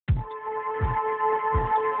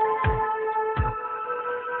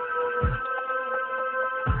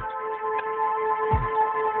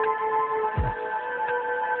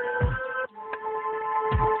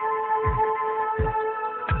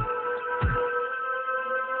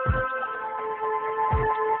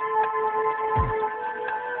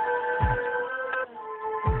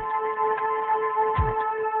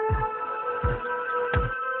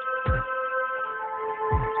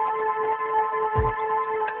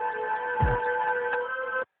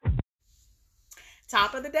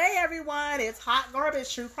Top of the day, everyone. It's Hot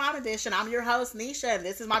Garbage True Crime Edition. I'm your host, Nisha, and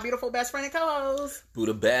this is my beautiful best friend and co-host,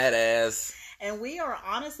 Buddha Badass. And we are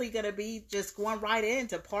honestly going to be just going right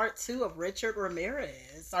into part 2 of Richard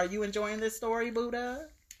Ramirez. Are you enjoying this story, Buddha?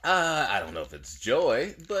 I don't know if it's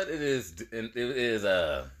joy, but it is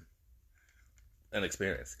an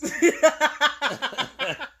experience.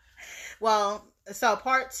 Well, so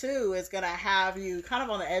part 2 is going to have you kind of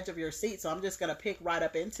on the edge of your seat, so I'm just going to pick right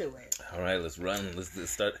up into it. All right, let's run. Let's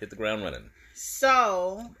hit the ground running.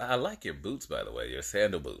 So, I like your boots, by the way, your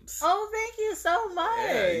sandal boots. Oh, thank you so much.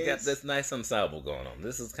 Yeah, you got this nice ensemble going on.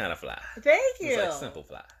 This is kind of fly. Thank you. It's like simple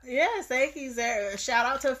fly. Yes, thank you, Zara. Shout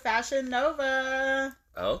out to Fashion Nova.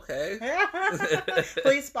 Okay.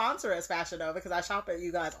 Please sponsor us, Fashion Nova, because I shop at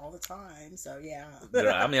you guys all the time. So, yeah.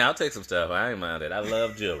 Girl, I mean, I'll take some stuff. I ain't mind it. I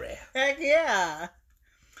love jewelry. Heck yeah.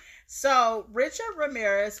 So, Richard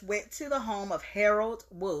Ramirez went to the home of Harold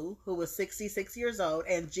Wu, who was 66 years old,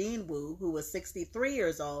 and Jean Wu, who was 63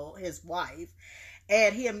 years old, his wife.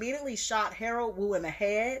 And he immediately shot Harold Wu in the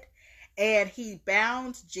head. And he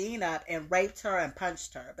bound Jean up and raped her and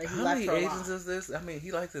punched her. But he left her alive. How many Asians is this? I mean,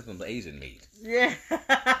 he likes this from Asian meat. Yeah.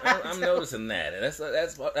 I'm noticing that.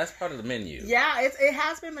 That's part of the menu. Yeah, it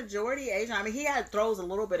has been majority Asian. I mean, he throws a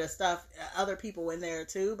little bit of stuff, other people in there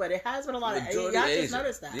too, but it has been a lot of Asian. Y'all just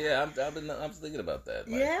noticed that. Yeah, I'm thinking about that.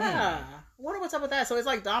 Like, yeah. Wonder what's up with that. So it's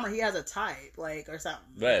like Dahmer, he has a type, like, or something.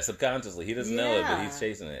 Right, subconsciously. He doesn't know it, but he's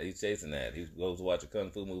chasing it. He's chasing that. He goes to watch a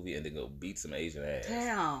kung fu movie and then go beat some Asian ass.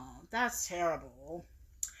 Damn, that's terrible.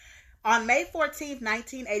 On May 14th,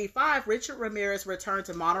 1985, Richard Ramirez returned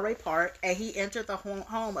to Monterey Park, and he entered the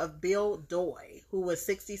home of Bill Doy, who was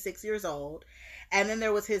 66 years old. And then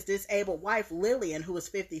there was his disabled wife, Lillian, who was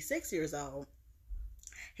 56 years old.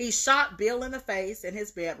 He shot Bill in the face in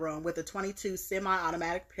his bedroom with a .22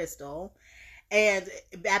 semi-automatic pistol. And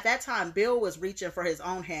at that time, Bill was reaching for his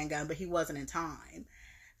own handgun, but he wasn't in time.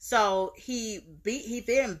 So he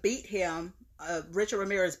then beat him. Richard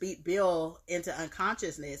Ramirez beat Bill into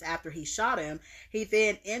unconsciousness after he shot him. He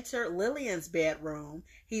then entered Lillian's bedroom.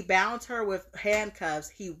 He bound her with handcuffs.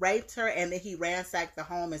 He raped her, and then he ransacked the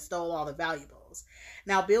home and stole all the valuables.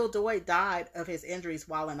 Now, Bill Doy died of his injuries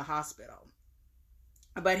while in the hospital.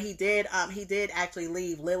 But he did actually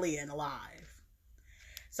leave Lillian alive.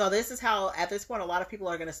 So this is how, at this point, a lot of people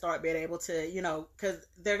are going to start being able to, because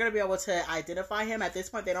they're going to be able to identify him. At this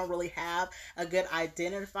point, they don't really have a good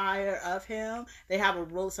identifier of him. They have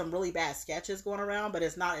some really bad sketches going around, but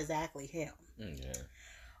it's not exactly him. Yeah.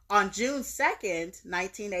 On June 2nd,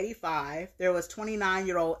 1985, there was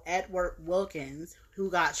 29-year-old Edward Wilkins who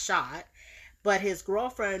got shot, but his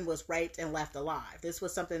girlfriend was raped and left alive. This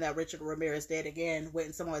was something that Richard Ramirez did again, went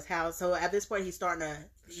in someone's house. So at this point, he's starting to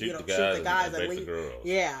shoot the guys and leave,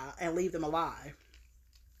 and leave them alive.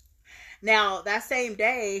 Now, that same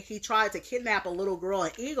day, he tried to kidnap a little girl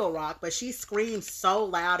in Eagle Rock, but she screamed so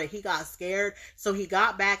loud and he got scared. So he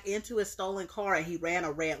got back into his stolen car and he ran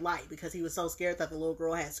a red light because he was so scared that the little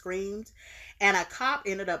girl had screamed. And a cop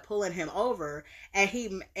ended up pulling him over, and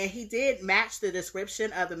he did match the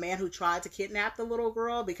description of the man who tried to kidnap the little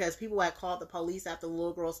girl because people had called the police after the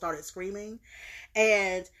little girl started screaming.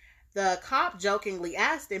 And the cop jokingly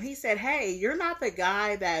asked him, he said, "Hey, you're not the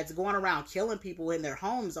guy that's going around killing people in their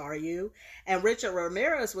homes, are you?" And Richard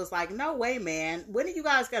Ramirez was like, "No way, man. When are you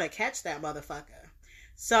guys going to catch that motherfucker?"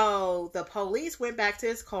 So the police went back to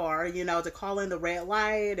his car, to call in the red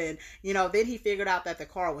light. And, then he figured out that the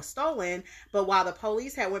car was stolen. But while the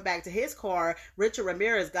police had went back to his car, Richard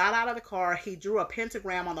Ramirez got out of the car. He drew a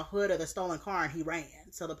pentagram on the hood of the stolen car and he ran.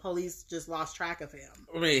 So the police just lost track of him.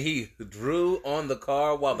 I mean, he drew on the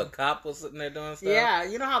car while the cop was sitting there doing stuff? Yeah,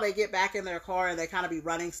 you know how they get back in their car and they kind of be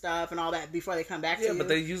running stuff and all that before they come back to you? Yeah, but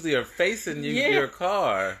they usually are facing your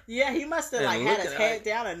car. Yeah, he must have had his head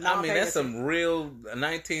down and not that's some real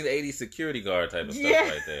 1980 security guard type of stuff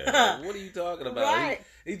right there. Like, what are you talking about? Right.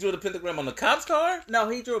 He drew the pentagram on the cop's car? No,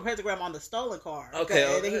 he drew a pentagram on the stolen car.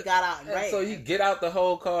 Okay. And then he got out and ran. So you get out the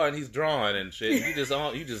whole car and he's drawing and shit. You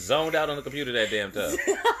just zoned out on the computer that damn tough.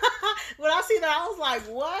 When I see that, I was like,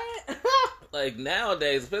 what? Like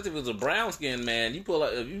nowadays, especially if it's a brown skinned man, you pull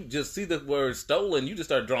out, if you just see the word stolen, you just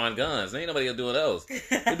start drawing guns. Ain't nobody gonna do those.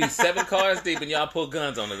 There'd be 7 cars deep and y'all pull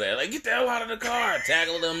guns on his ass. Like, get the hell out of the car.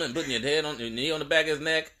 Tackle him and putting your knee on the back of his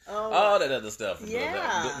neck. All that other stuff.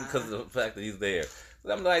 Yeah. Because of the fact that he's there.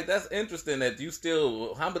 So I'm like, that's interesting that you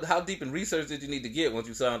still, how deep in research did you need to get once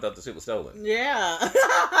you found out the shit was stolen? Yeah.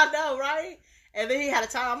 I know, right? And then he had a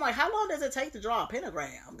time. I'm like, how long does it take to draw a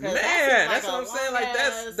pentagram? Man, that's what I'm saying.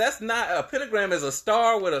 Like that's not a pentagram. Is a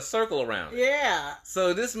star with a circle around it. Yeah.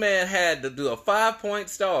 So this man had to do a 5-point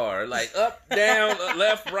star, like up, down,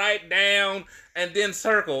 left, right, down, and then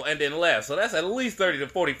circle, and then left. So that's at least 30 to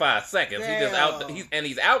 45 seconds. Damn. He just out,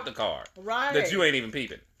 he's out the card. Right. That you ain't even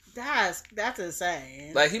peeping. That's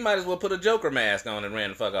insane. Like he might as well put a Joker mask on and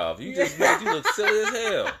ran the fuck off. You just made you look silly as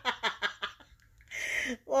hell.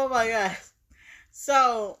 Oh my gosh.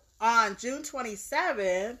 So, on June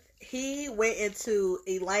 27th, he went into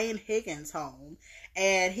Elaine Higgins' home,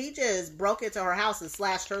 and he just broke into her house and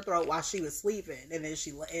slashed her throat while she was sleeping, and then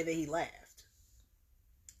he left.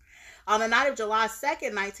 On the night of July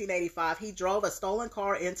 2nd, 1985, he drove a stolen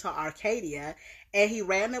car into Arcadia, and he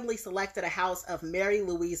randomly selected a house of Mary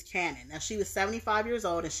Louise Cannon. Now, she was 75 years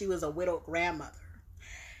old, and she was a widowed grandmother.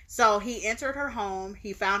 So he entered her home,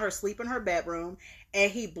 he found her asleep in her bedroom,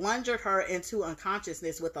 and he bludgeoned her into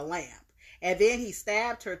unconsciousness with a lamp. And then he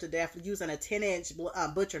stabbed her to death using a 10-inch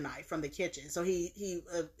butcher knife from the kitchen. So he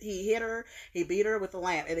hit her, he beat her with a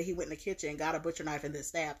lamp, and then he went in the kitchen, got a butcher knife, and then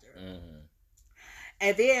stabbed her. Mm-hmm.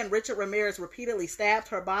 And then Richard Ramirez repeatedly stabbed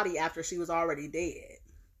her body after she was already dead.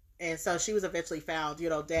 And so she was eventually found,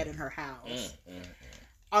 dead in her house. Mm-hmm.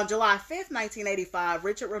 On July 5th, 1985,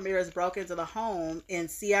 Richard Ramirez broke into the home in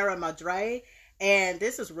Sierra Madre, and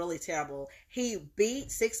this is really terrible. He beat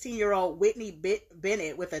 16-year-old Whitney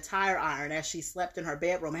Bennett with a tire iron as she slept in her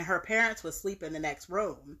bedroom, and her parents would sleep in the next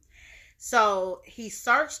room. So he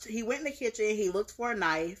went in the kitchen, he looked for a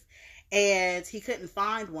knife, and he couldn't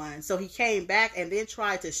find one. So he came back and then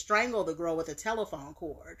tried to strangle the girl with a telephone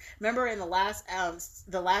cord. Remember in the last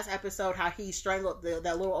episode how he strangled that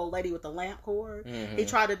little old lady with the lamp cord? Mm-hmm. He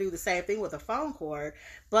tried to do the same thing with a phone cord,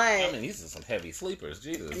 but I mean, these are some heavy sleepers.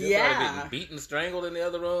 Jesus, you started getting beaten, strangled in the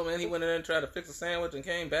other room, and he went in there and tried to fix a sandwich and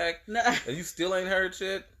came back, and you still ain't heard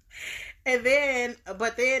shit. And then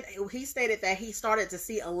he stated that he started to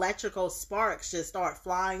see electrical sparks just start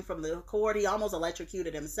flying from the cord. He almost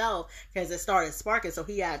electrocuted himself because it started sparking, so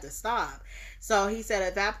he had to stop. So he said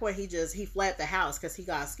at that point he fled the house because he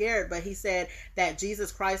got scared. But he said that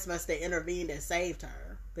Jesus Christ must have intervened and saved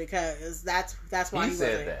her, because that's why he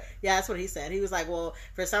said that. Yeah, that's what he said. He was like, well,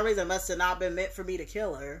 for some reason it must have not been meant for me to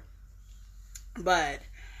kill her. So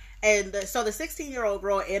the 16-year-old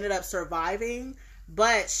girl ended up surviving,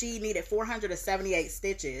 but she needed 478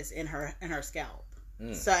 stitches in her scalp.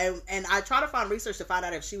 Mm. So, and I try to find research to find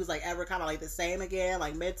out if she was like ever kind of like the same again,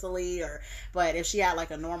 like mentally, but if she had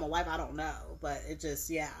like a normal life, I don't know. But it just,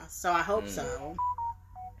 so I hope so.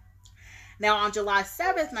 Now, on July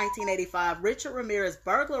 7th, 1985, Richard Ramirez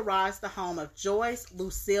burglarized the home of Joyce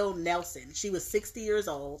Lucille Nelson. She was 60 years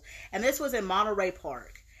old, and this was in Monterey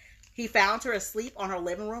Park. He found her asleep on her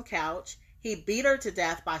living room couch. He beat her to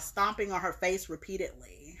death by stomping on her face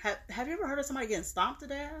repeatedly. Have you ever heard of somebody getting stomped to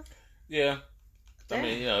death? Yeah. I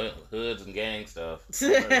mean, hoods and gang stuff.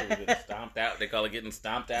 Getting stomped out. They call it getting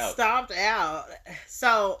stomped out. Stomped out.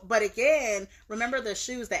 So, but again, remember the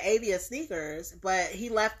shoes, the Avia sneakers, but he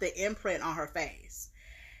left the imprint on her face.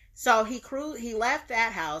 So he left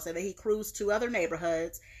that house, and then he cruised to other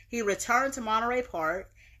neighborhoods. He returned to Monterey Park,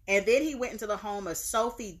 and then he went into the home of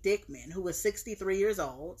Sophie Dickman, who was 63 years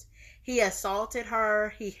old. He assaulted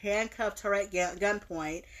her. He handcuffed her at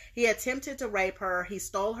gunpoint. He attempted to rape her. He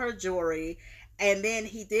stole her jewelry, and then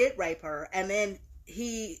he did rape her. And then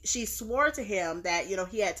she swore to him that,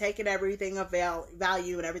 he had taken everything of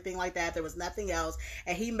value and everything like that. There was nothing else.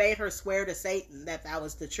 And he made her swear to Satan that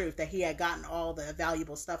was the truth, that he had gotten all the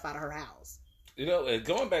valuable stuff out of her house.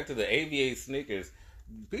 Going back to the AVA sneakers,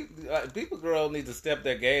 people girl need to step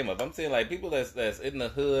their game up. I'm saying, like, people that's in the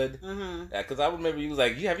hood, because I remember you was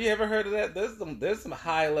like, have you ever heard of that? There's some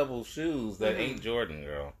high level shoes that ain't Jordan,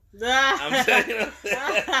 girl. I'm saying,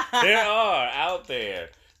 there are out there,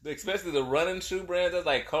 especially the running shoe brands. That's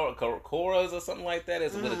like Koras or something like that.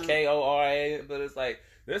 It's with a Kora, but it's like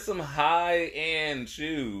there's some high end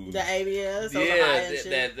shoes. The ABS,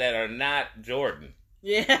 that are not Jordan.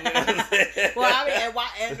 Yeah. Well, I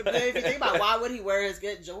mean, if you think about why would he wear his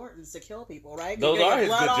good Jordans to kill people, right? Those are his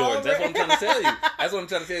good Jordans. That's what I'm trying to tell you. That's what I'm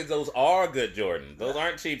trying to tell you. Those are good Jordans. Those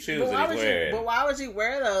aren't cheap shoes that he's wearing. But why would you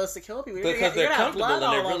wear those to kill people? Because they're comfortable and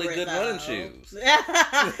they're really good running shoes.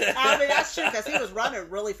 I mean, that's true, because he was running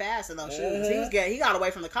really fast in those shoes. He got away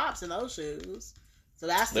from the cops in those shoes. So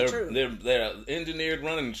that's the truth. They're engineered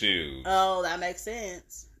running shoes. Oh, that makes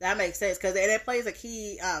sense. Because it plays a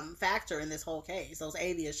key factor in this whole case. Those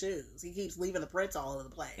Avia shoes. He keeps leaving the prints all over the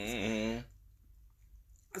place. Mm-hmm.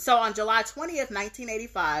 So on July 20th,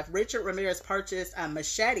 1985, Richard Ramirez purchased a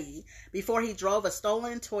machete before he drove a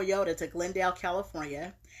stolen Toyota to Glendale,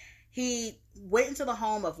 California. He went into the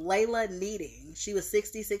home of Layla Needing. She was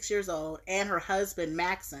 66 years old, and her husband,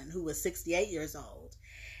 Maxon, who was 68 years old.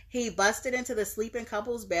 He busted into the sleeping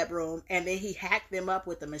couple's bedroom, and then he hacked them up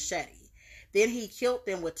with a machete. Then he killed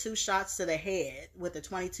them with 2 shots to the head with a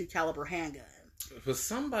 .22 caliber handgun. For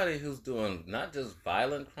somebody who's doing not just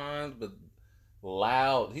violent crimes, but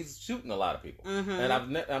loud, he's shooting a lot of people. Mm-hmm.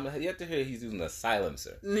 And I'm yet to hear he's using a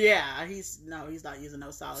silencer. Yeah, he's not using no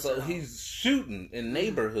silencer. So he's shooting in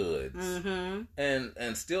neighborhoods,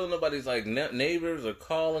 and still nobody's like neighbors are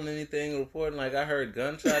calling anything, reporting like I heard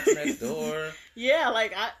gunshots next door. Yeah,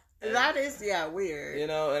 like that is weird. You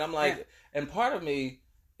know, and I'm like, and part of me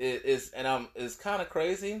is it's kind of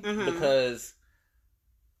crazy because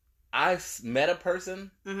I met a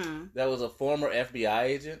person that was a former FBI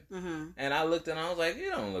agent, and I looked and I was like, you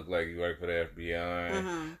don't look like you work for the FBI.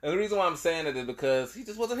 And the reason why I'm saying it is because he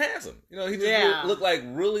just wasn't handsome. You know, he just looked like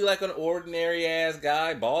really like an ordinary ass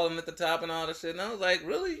guy, balding at the top and all that shit. And I was like,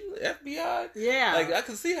 really, you FBI? Yeah. Like, I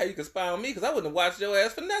could see how you could spy on me because I wouldn't have watched your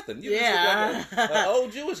ass for nothing. You just look like an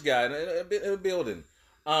old Jewish guy in a building.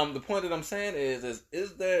 The point that I'm saying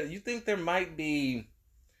is there, you think there might be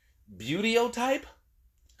beautyotype?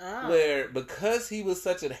 Oh. Where, because he was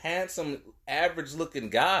such a handsome, average-looking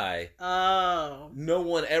guy, no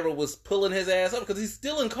one ever was pulling his ass up, because he's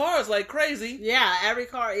stealing cars like crazy. Yeah, every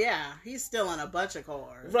car, he's stealing a bunch of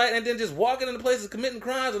cars. Right, and then just walking into places, committing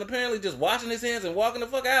crimes, and apparently just washing his hands and walking the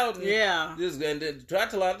fuck out. And and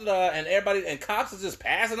everybody, and cops is just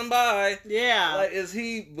passing him by. Yeah. Like, is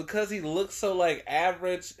he, because he looks so, like,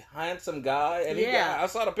 average, handsome guy, and I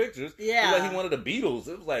saw the pictures. Yeah. Like he wanted the Beatles.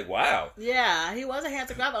 It was like, wow. Yeah, he was a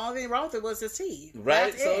handsome guy. The only thing wrong with it was his teeth.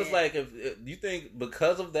 Right? So it's like, if you think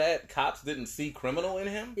because of that, cops didn't see criminal in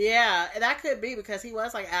him? Yeah, that could be because he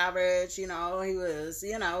was like average, he was,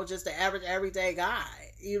 just an average everyday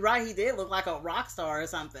guy. You're right, he did look like a rock star or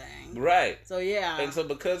something. Right. So yeah. And so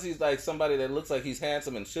because he's like somebody that looks like he's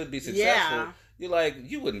handsome and should be successful, you're like,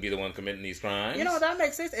 you wouldn't be the one committing these crimes. That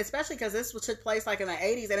makes sense, especially because this took place like in the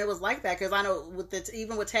 80s, and it was like that because I know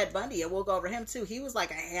even with Ted Bundy, and we'll go over him too, he was like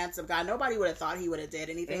a handsome guy. Nobody would have thought he would have did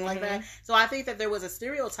anything like that. So I think that there was a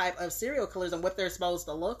stereotype of serial killers and what they're supposed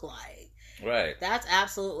to look like. Right. That's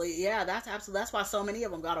why so many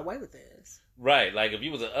of them got away with this. Right, like if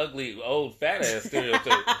you was an ugly, old, fat ass serial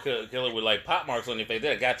killer with like pop marks on your face,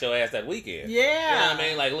 they'd have got your ass that weekend. Yeah. You know what I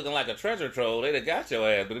mean? Like looking like a treasure troll, they'd have got your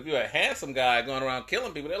ass. But if you're a handsome guy going around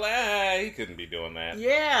killing people, they're like, he couldn't be doing that.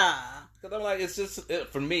 Yeah. Because I'm like, it's just,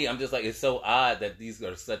 for me, I'm just like, it's so odd that these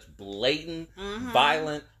are such blatant,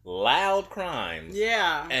 violent, loud crimes.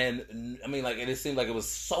 Yeah. And, I mean, like, it just seemed like it was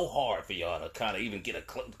so hard for y'all to kind of even get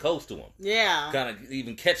close to him. Yeah. Kind of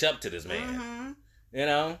even catch up to this man. You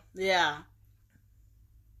know? Yeah.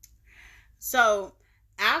 So,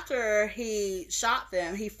 after he shot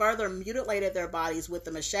them, he further mutilated their bodies with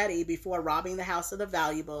the machete before robbing the house of the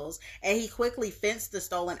valuables, and he quickly fenced the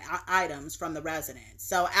stolen items from the residence.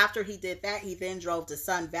 So, after he did that, he then drove to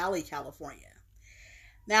Sun Valley, California.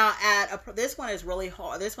 Now, this one is really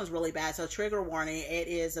hard. This one's really bad. So, trigger warning, it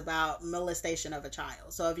is about molestation of a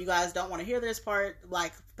child. So, if you guys don't want to hear this part,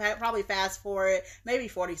 like, probably fast forward, maybe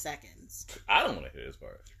 40 seconds. I don't want to hear this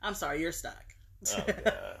part. I'm sorry, you're stuck. Oh,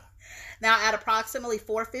 God. Now, at approximately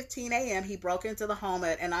 4:15 a.m., he broke into the home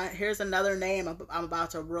here's another name I'm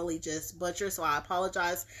about to really just butcher, so I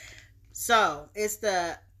apologize. So, it's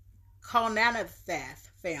the Konanathath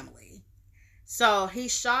family. So, he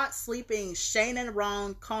shot sleeping Shannon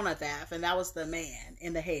Ron Konathath, and that was the man,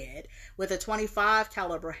 in the head, with a .25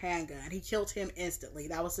 caliber handgun. He killed him instantly.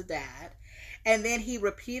 That was the dad. And then he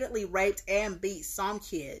repeatedly raped and beat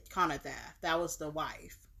Somkid Konathath. That was the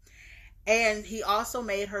wife. And he also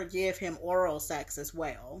made her give him oral sex as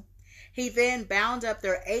well. He then bound up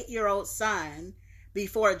their 8-year-old son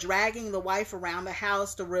before dragging the wife around the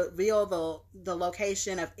house to reveal the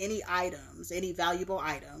location of any valuable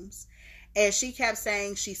items. And she kept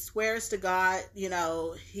saying she swears to God,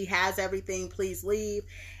 he has everything, please leave.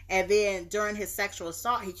 And then during his sexual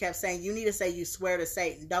assault, he kept saying, you need to say you swear to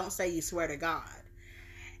Satan. Don't say you swear to God.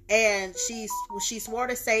 And she swore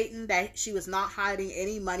to Satan that she was not hiding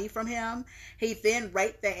any money from him. He then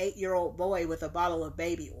raped the 8-year-old boy with a bottle of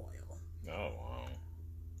baby oil. Oh, wow.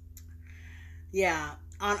 Yeah.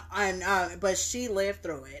 But she lived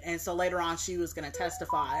through it. And so later on, she was going to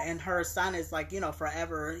testify. And her son is like,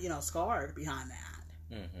 forever, scarred behind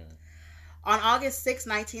that. Mm-hmm. On August 6,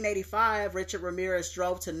 1985, Richard Ramirez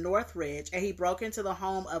drove to Northridge and he broke into the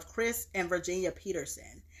home of Chris and Virginia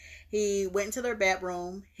Peterson. He went into their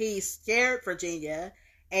bedroom, he scared Virginia,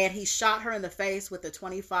 and he shot her in the face with a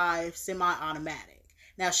 .25 semi-automatic.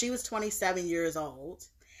 Now, she was 27 years old.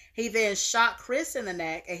 He then shot Chris in the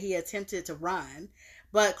neck and he attempted to run.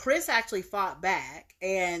 But Chris actually fought back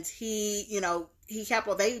and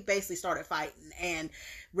they basically started fighting. And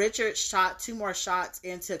Richard shot 2 more shots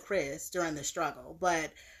into Chris during the struggle.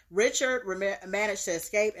 But Richard managed to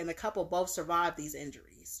escape and the couple both survived these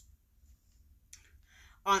injuries.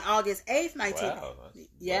 On August 8th,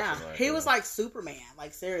 he was like Superman,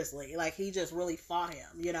 like seriously, like he just really fought him.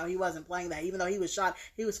 He wasn't playing that. Even though he was shot,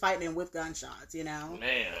 he was fighting him with gunshots. Man.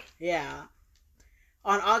 Yeah.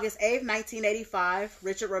 On August 8th, 1985,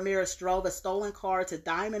 Richard Ramirez drove a stolen car to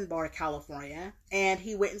Diamond Bar, California, and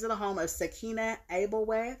he went into the home of Sakina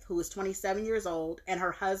Abelwaith, who was 27 years old, and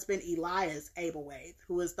her husband Elias Abelwaith,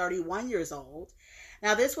 who was 31 years old.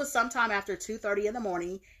 Now, this was sometime after 2:30 in the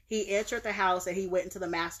morning. He entered the house and he went into the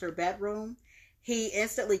master bedroom. He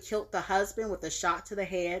instantly killed the husband with a shot to the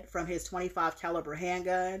head from his .25 caliber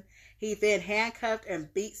handgun. He then handcuffed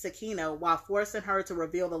and beat Sakina while forcing her to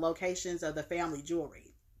reveal the locations of the family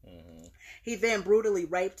jewelry. Mm-hmm. He then brutally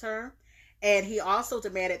raped her, and he also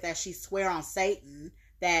demanded that she swear on Satan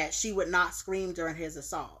that she would not scream during his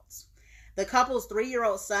assaults. The couple's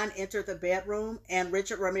 3-year-old son entered the bedroom, and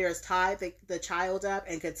Richard Ramirez tied the child up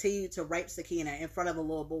and continued to rape Sakina in front of the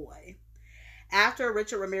little boy. After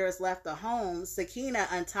Richard Ramirez left the home, Sakina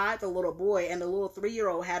untied the little boy, and the little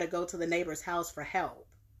 3-year-old had to go to the neighbor's house for help.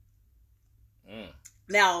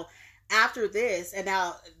 Now, after this,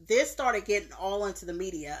 this started getting all into the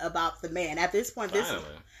media about the man. At this point, it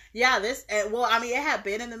had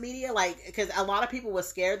been in the media, because a lot of people were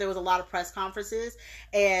scared. There was a lot of press conferences,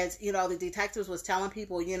 and, the detectives was telling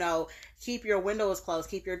people, keep your windows closed,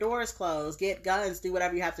 keep your doors closed, get guns, do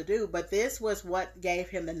whatever you have to do. But this was what gave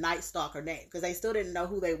him the Night Stalker name, because they still didn't know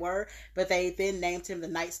who they were, but they then named him the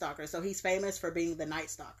Night Stalker. So he's famous for being the Night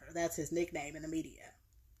Stalker. That's his nickname in the media.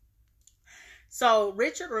 So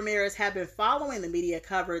Richard Ramirez had been following the media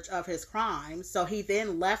coverage of his crimes, so he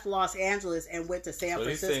then left Los Angeles and went to San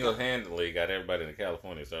Francisco. So he single-handedly got everybody in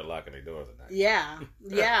California to start locking their doors at night.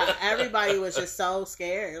 Yeah. Everybody was just so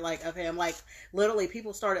scared, of him. Literally,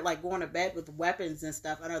 people started, going to bed with weapons and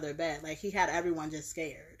stuff under their bed. He had everyone just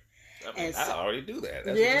scared. I already do that.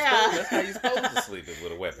 That's how you're supposed to sleep, is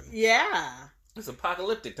with a weapon. Yeah. It's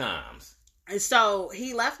apocalyptic times. And so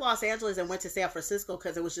he left Los Angeles and went to San Francisco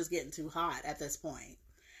because it was just getting too hot at this point.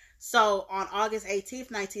 So on August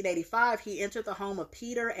 18th, 1985, he entered the home of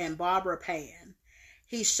Peter and Barbara Pan.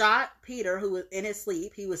 He shot Peter, who was in his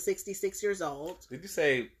sleep. He was 66 years old. Did you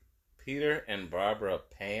say Peter and Barbara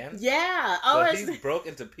Pan? Yeah. So he broke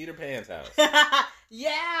into Peter Pan's house.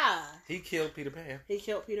 Yeah. He killed Peter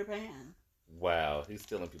Pan. Wow. He's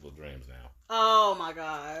stealing people's dreams now. Oh my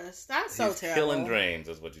gosh. That's so terrible. Killing dreams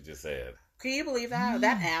is what you just said. Can you believe that?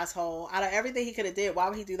 That asshole. Out of everything he could have did, why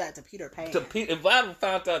would he do that to Peter Pan? If I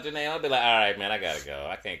found out your name, I'd be like, all right, man, I gotta go.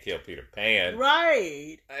 I can't kill Peter Pan.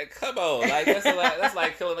 Right. Come on. That's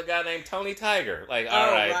like killing a guy named Tony Tiger. All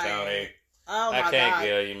right, Tony. Oh, my God. I can't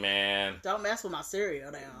kill you, man. Don't mess with my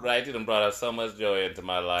cereal now. Right, you done brought us so much joy into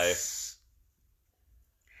my life.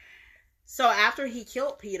 So after he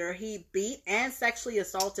killed Peter, he beat and sexually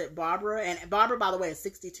assaulted Barbara. And Barbara, by the way, is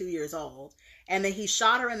 62 years old. And then he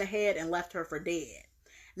shot her in the head and left her for dead.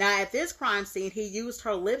 Now, at this crime scene, he used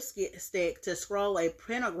her lipstick to scroll a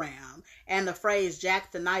pentagram and the phrase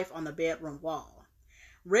 "Jack the Knife" on the bedroom wall.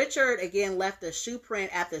 Richard again left a shoe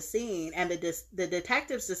print at the scene, and the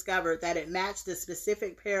detectives discovered that it matched the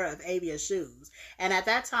specific pair of Avia shoes. And at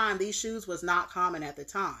that time, these shoes was not common at the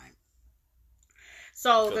time.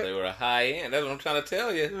 So they were a high-end. That's what I'm trying to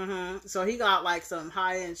tell you. Mm-hmm. So he got some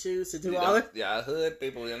high-end shoes to do all it. Yeah, hood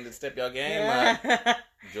people, you to step your game up.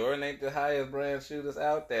 Jordan ain't the highest brand shoe that's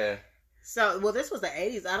out there. So, this was the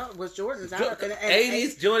 80s. Was Jordan's out?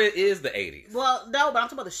 80s? Jordan is the 80s. Well, no, but I'm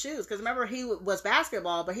talking about the shoes. Because remember, he was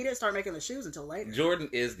basketball, but he didn't start making the shoes until later. Jordan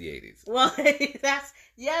is the 80s. Well,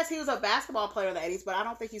 yes, he was a basketball player in the 80s, but I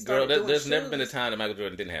don't think he started doing there's shoes. Never been a time that Michael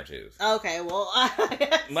Jordan didn't have shoes. Okay, well.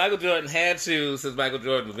 Michael Jordan had shoes since Michael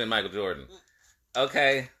Jordan was been Michael Jordan.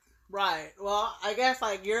 Okay. Right. Well, I guess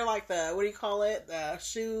you're the, what do you call it? The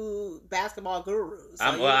shoe basketball guru.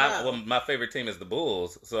 So well, my favorite team is the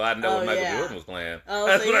Bulls, so I know when Michael Jordan was playing.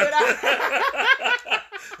 Oh, so you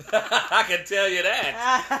I can tell you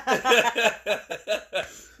that.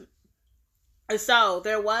 So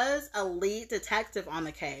there was a lead detective on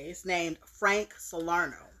the case named Frank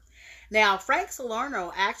Salerno. Now, Frank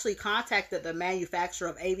Salerno actually contacted the manufacturer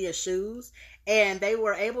of Avia shoes, and they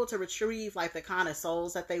were able to retrieve the kind of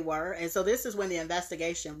soles that they were. And so this is when the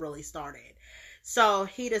investigation really started. So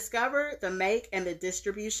he discovered the make and the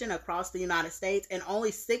distribution across the United States, and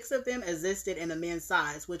only 6 of them existed in the men's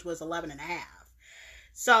size, which was 11 and a half.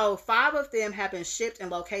 So 5 of them have been shipped in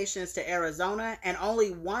locations to Arizona, and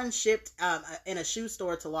only one shipped in a shoe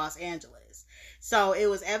store to Los Angeles. So it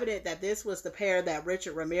was evident that this was the pair that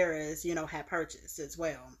Richard Ramirez, had purchased as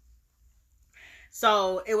well.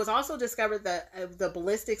 So it was also discovered that the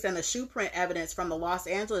ballistics and the shoe print evidence from the Los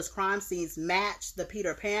Angeles crime scenes matched the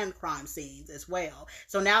Peter Pan crime scenes as well.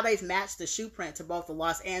 So now they've matched the shoe print to both the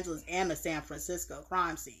Los Angeles and the San Francisco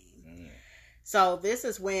crime scene. Mm. So this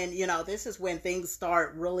is when things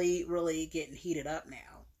start really, really getting heated up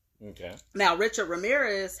now. Okay. Now, Richard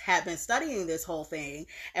Ramirez had been studying this whole thing,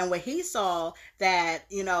 and when he saw that,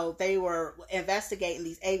 they were investigating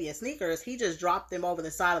these Avia sneakers, he just dropped them over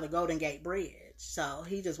the side of the Golden Gate Bridge. So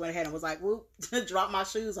he just went ahead and was like, whoop, drop my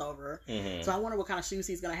shoes over. Mm-hmm. So I wonder what kind of shoes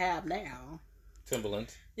he's going to have now.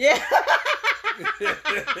 Timberlands. Yeah.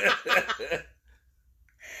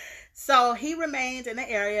 So he remained in the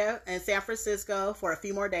area in San Francisco for a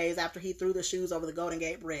few more days after he threw the shoes over the Golden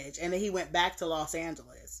Gate Bridge. And then he went back to Los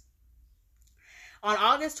Angeles. On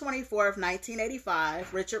August 24th,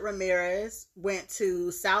 1985, Richard Ramirez went to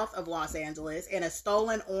south of Los Angeles in a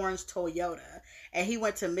stolen orange Toyota. And he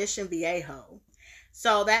went to Mission Viejo.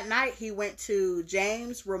 So that night he went to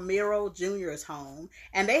James Romero Jr.'s home,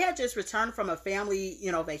 and they had just returned from a family,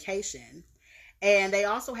 vacation. And they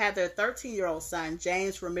also had their 13-year-old son,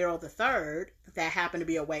 James Romero III, that happened to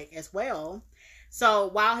be awake as well. So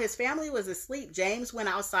while his family was asleep, James went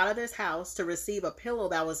outside of his house to receive a pillow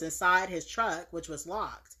that was inside his truck, which was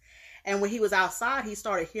locked. And when he was outside, he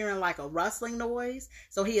started hearing like a rustling noise.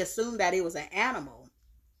 So he assumed that it was an animal.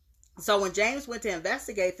 So when James went to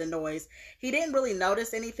investigate the noise, he didn't really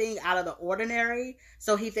notice anything out of the ordinary.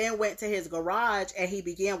 So he then went to his garage and he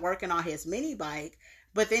began working on his mini bike.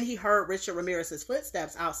 But then he heard Richard Ramirez's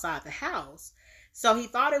footsteps outside the house. So he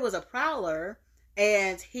thought it was a prowler,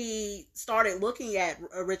 and he started looking at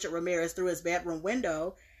Richard Ramirez through his bedroom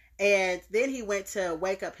window. And then he went to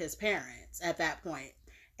wake up his parents at that point.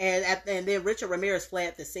 And then Richard Ramirez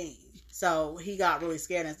fled the scene. So he got really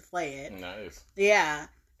scared and fled. Nice. Yeah.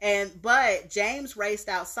 But James raced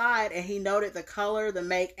outside and he noted the color, the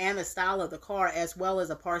make, and the style of the car, as well as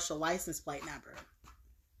a partial license plate number.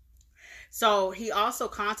 So he also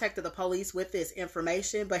contacted the police with this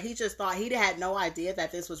information, but he just thought, he had no idea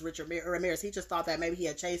that this was Richard Ramirez. He just thought that maybe he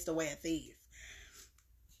had chased away a thief.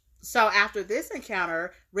 So after this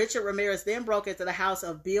encounter, Richard Ramirez then broke into the house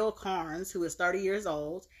of Bill Carnes, who is 30 years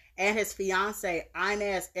old, and his fiancée,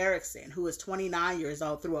 Inez Erickson, who is 29 years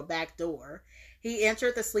old, through a back door. He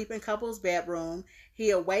entered the sleeping couple's bedroom.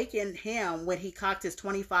 He awakened him when he cocked his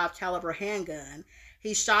 .25 caliber handgun.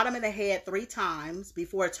 He shot him in the head 3 times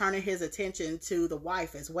before turning his attention to the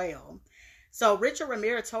wife as well. So Richard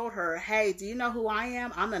Ramirez told her, "Hey, do you know who I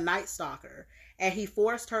am? I'm the Night Stalker." And he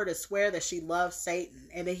forced her to swear that she loved Satan.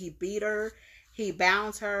 And then he beat her, he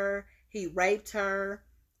bound her, he raped her,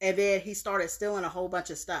 and then he started stealing a whole bunch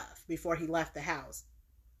of stuff before he left the house.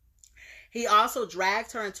 He also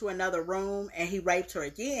dragged her into another room and he raped her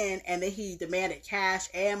again, and then he demanded cash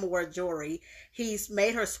and more jewelry. He's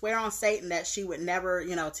made her swear on Satan that she would never,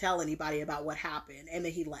 tell anybody about what happened, and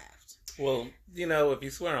then he left. Well, if you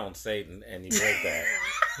swear on Satan and you break that,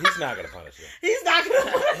 he's not going to punish you. He's not going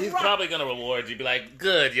to punish you. He's probably going to reward you. Be like,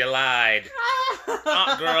 good, you lied.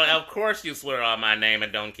 Girl, of course you swear on my name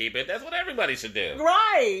and don't keep it. That's what everybody should do.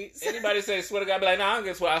 Right. Anybody say swear to God, be like, no, I don't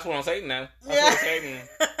get swear. I swear on Satan now. I swear on Satan.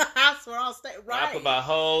 I swear on Satan. Right. I put my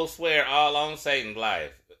whole swear all on Satan's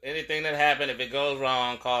life. Anything that happened, if it goes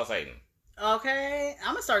wrong, call Satan. Okay.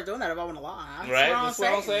 I'm going to start doing that if I want to lie. Right?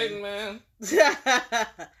 Swear on Satan, man.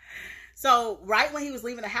 So, right when he was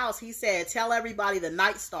leaving the house, he said, "Tell everybody the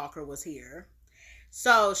Night Stalker was here."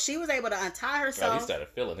 So, she was able to untie herself. Oh, he started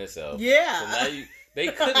feeling himself. Yeah. So now they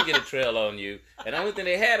couldn't get a trail on you. And the only thing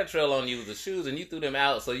they had a trail on you was the shoes, and you threw them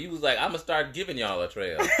out. So, you was like, I'm going to start giving y'all a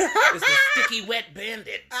trail. It's the sticky wet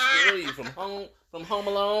bandits. From Home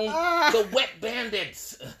Alone. The wet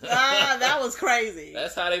bandits. That was crazy.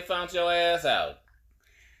 That's how they found your ass out.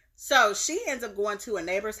 So, she ends up going to a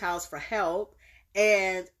neighbor's house for help,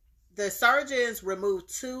 and the surgeons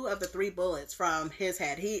removed 2 of the 3 bullets from his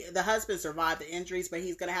head. The husband survived the injuries, but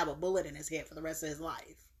he's going to have a bullet in his head for the rest of his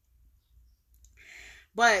life.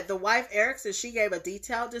 But the wife, Erickson, she gave a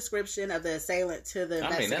detailed description of the assailant to the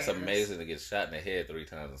investigators. That's amazing to get shot in the head 3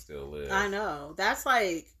 times and still live. I know. That's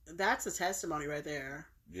a testimony right there.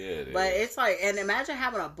 Yeah, it is. But it's like, and imagine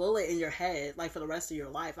having a bullet in your head, for the rest of your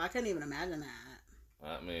life. I couldn't even imagine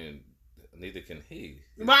that. Neither can he.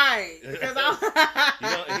 Right. Because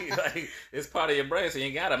it's part of your brain, so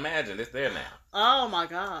you gotta imagine it's there now. Oh my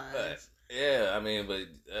God. That's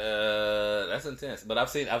intense. But I've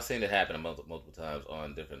seen it happen multiple times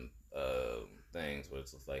on different things where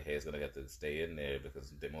it's just like, hey, it's gonna have to stay in there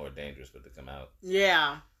because they're more dangerous for it to come out.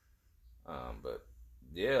 Yeah. But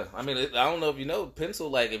yeah, I mean, I don't know if you know, pencil.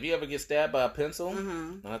 Like, if you ever get stabbed by a pencil,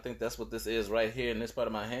 and I think that's what this is right here in this part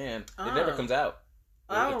of my hand. It never comes out.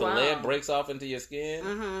 If the lead breaks off into your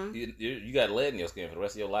skin, you got lead in your skin for the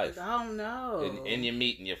rest of your life. Oh no! In your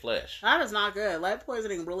meat and your flesh. That is not good. Lead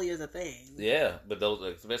poisoning really is a thing. Yeah, but those,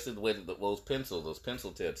 especially with those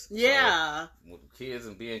pencil tips. Yeah. So, with kids,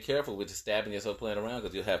 and being careful with just stabbing yourself playing around,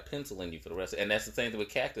 because you'll have pencil in you for the rest. And that's the same thing with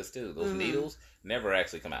cactus too. Those needles never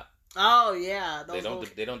actually come out. Oh yeah, they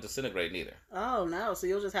don't disintegrate neither. Oh no, so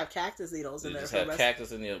you'll just have cactus needles in there. Just have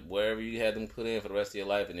cactus in your wherever you had them put in for the rest of your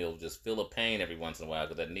life, and you'll just feel a pain every once in a while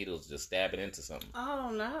because that needle's just stabbing into something.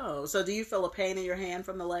 Oh no! So do you feel a pain in your hand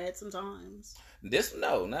from the lead sometimes?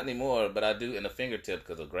 No, not anymore. But I do in the fingertip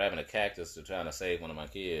because of grabbing a cactus to trying to save one of my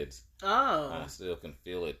kids. Oh, I still can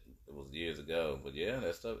feel it. It was years ago, but yeah,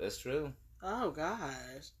 that's true. Oh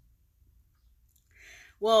gosh.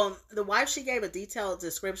 Well, the wife, she gave a detailed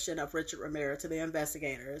description of Richard Ramirez to the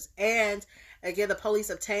investigators. And again, the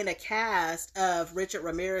police obtained a cast of Richard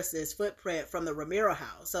Ramirez's footprint from the Ramirez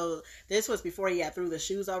house. So this was before he had threw the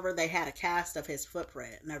shoes over. They had a cast of his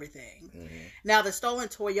footprint and everything. Now, the stolen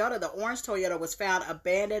Toyota, the orange Toyota, was found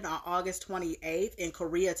abandoned on August 28th in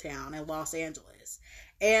Koreatown in Los Angeles.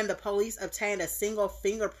 And the police obtained a single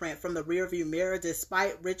fingerprint from the rearview mirror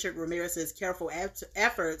despite Richard Ramirez's careful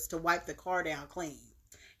efforts to wipe the car down clean.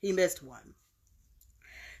 He missed one.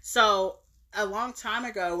 So a long time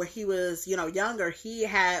ago when he was, younger, he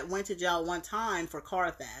had went to jail one time for car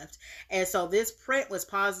theft. And so this print was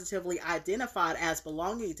positively identified as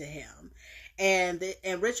belonging to him. And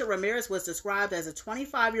Richard Ramirez was described as a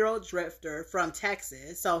 25-year-old drifter from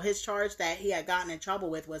Texas. So his charge that he had gotten in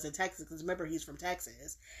trouble with was in Texas, because remember, he's from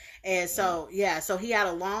Texas. And so, so he had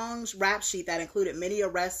a long rap sheet that included many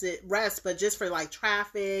arrests, but just for like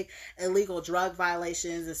traffic, illegal drug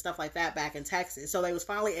violations and stuff like that back in Texas. So they was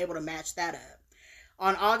finally able to match that up.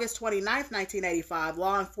 On August 29th, 1985,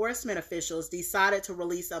 law enforcement officials decided to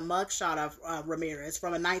release a mugshot of Ramirez from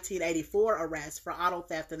a 1984 arrest for auto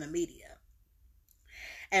theft in the media.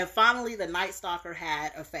 And finally, the Night Stalker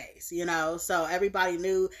had a face, So everybody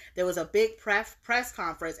knew there was a big press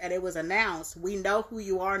conference, and it was announced, we know who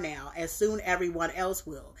you are now, and soon everyone else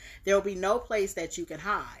will. There will be no place that you can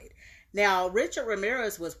hide. Now, Richard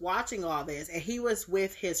Ramirez was watching all this, and he was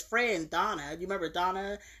with his friend, Donna. You remember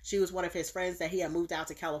Donna? She was one of his friends that he had moved out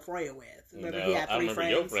to California with. Remember, he had 3 friends. I remember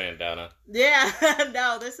your friend, Donna. Yeah,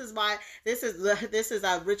 no, this is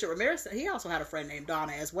Richard Ramirez. He also had a friend named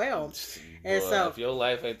Donna as well. And so, if your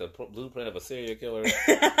life ain't the blueprint of a serial killer.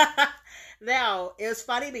 Now, it was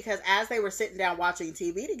funny because as they were sitting down watching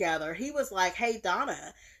TV together, he was like, "Hey,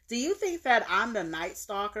 Donna, do you think that I'm the Night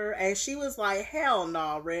Stalker?" And she was like, "Hell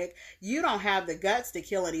no, Rick. You don't have the guts to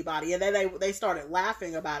kill anybody." And then they started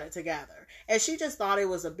laughing about it together. And she just thought it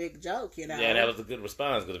was a big joke, Yeah, that was a good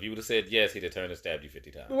response, because if you would have said yes, he'd have turned and stabbed you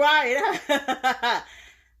 50 times. Right.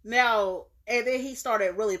 Now, and then he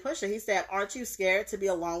started really pushing. He said, "Aren't you scared to be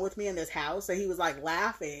alone with me in this house?" And he was like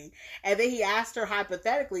laughing. And then he asked her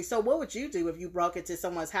hypothetically, "So what would you do if you broke into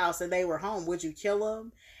someone's house and they were home? Would you kill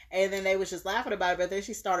them?" And then they was just laughing about it. But then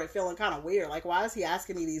she started feeling kind of weird. Like, why is he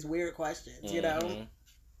asking me these weird questions,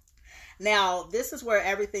 Now, this is where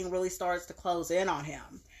everything really starts to close in on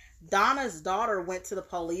him. Donna's daughter went to the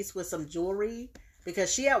police with some jewelry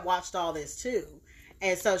because she had watched all this too.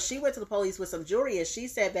 And so she went to the police with some jewelry, and she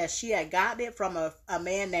said that she had gotten it from a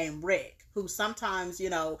man named Rick, who sometimes,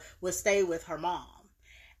 would stay with her mom.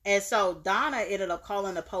 And so Donna ended up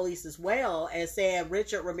calling the police as well and saying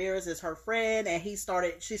Richard Ramirez is her friend, and she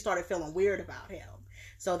started feeling weird about him.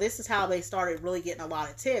 So this is how they started really getting a lot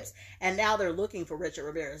of tips, and now they're looking for Richard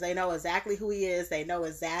Ramirez. They know exactly who he is. They know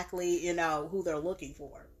exactly, who they're looking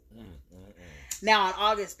for. Now, on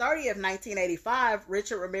August 30th, 1985,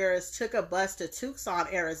 Richard Ramirez took a bus to Tucson,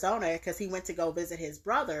 Arizona, because he went to go visit his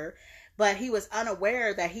brother, but he was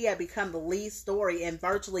unaware that he had become the lead story in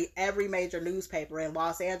virtually every major newspaper in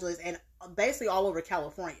Los Angeles and basically all over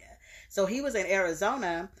California. So he was in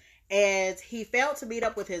Arizona, and he failed to meet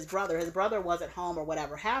up with his brother. His brother wasn't home or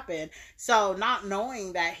whatever happened. So not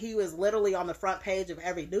knowing that he was literally on the front page of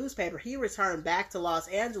every newspaper, he returned back to Los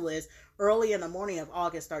Angeles early in the morning of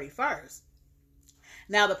August 31st.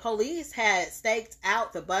 Now, the police had staked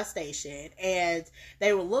out the bus station, and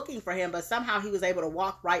they were looking for him, but somehow he was able to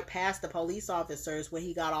walk right past the police officers when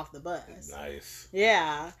he got off the bus. Nice.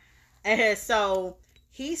 Yeah. And so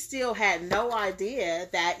he still had no idea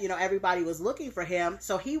that, everybody was looking for him.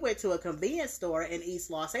 So he went to a convenience store in East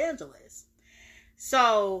Los Angeles.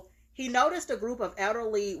 So he noticed a group of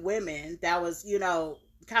elderly women that was,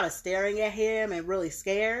 kind of staring at him and really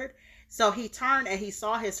scared. So he turned and he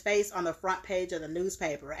saw his face on the front page of the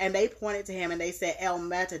newspaper, and they pointed to him and they said El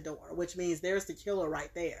Matador, which means there's the killer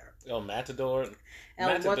right there. El Matador?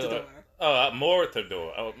 El Matador. Oh,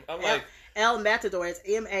 Mortador. Oh, I'm like... El Matador. It's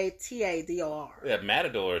Matador. Yeah,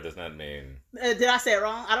 Matador does not mean... Did I say it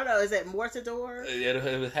wrong? I don't know. Is it Mortador?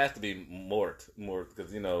 It has to be Mort,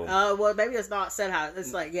 because, you know... Well, maybe it's not said how...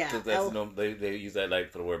 It's like, yeah. Because they use that,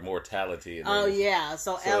 like, for the word mortality. And yeah.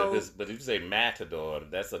 So but if you say Matador,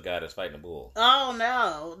 that's the guy that's fighting a bull. Oh,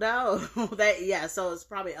 no. So it's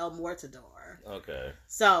probably El Mortador. Okay.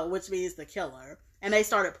 So, which means the killer. And they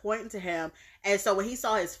started pointing to him. And so when he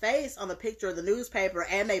saw his face on the picture of the newspaper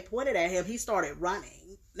and they pointed at him, he started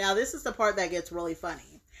running. Now, this is the part that gets really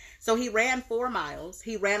funny. So he ran 4 miles.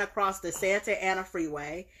 He ran across the Santa Ana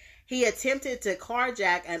freeway. He attempted to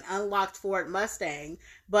carjack an unlocked Ford Mustang,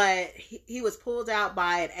 but he was pulled out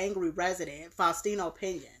by an angry resident, Faustino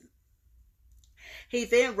Pinion. He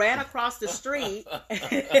then ran across the street.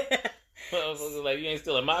 Like, you ain't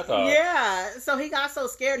stealing my car. Yeah. So he got so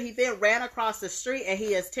scared, he then ran across the street and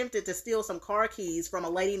he attempted to steal some car keys from a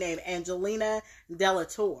lady named Angelina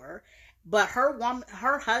Delatorre. But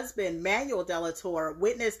her husband, Manuel Delatorre,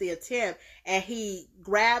 witnessed the attempt, and he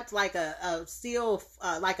grabbed like a steel,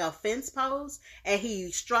 like a fence post, and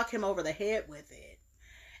he struck him over the head with it.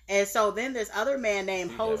 And so then this other man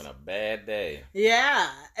named Having a bad day.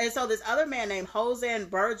 Yeah. And so this other man named Jose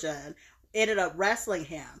Burjan ended up wrestling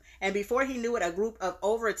him. And before he knew it, a group of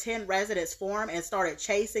over 10 residents formed and started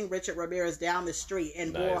chasing Richard Ramirez down the street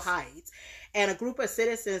in Boyle Heights. And a group of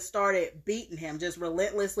citizens started beating him, just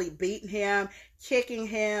relentlessly beating him, kicking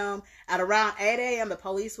him. At around 8 a.m., the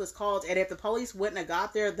police was called. And if the police wouldn't have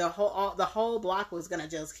got there, the whole block was going to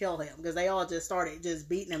just kill him, because they all just started just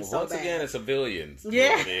beating him so bad. Once again, the civilians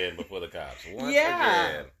in before the cops. Once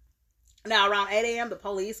again. Now, around 8 a.m., the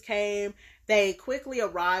police came. They quickly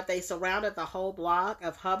arrived. They surrounded the whole block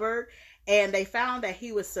of Hubbard, and they found that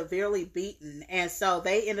he was severely beaten. And so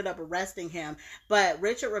they ended up arresting him. But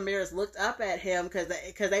Richard Ramirez looked up at him because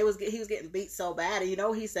he was getting beat so bad. And you know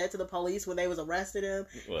what he said to the police when they was arresting him?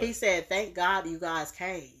 What? He said, "Thank God you guys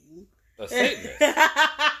came." A Satanist.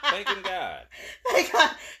 Thanking God. Thank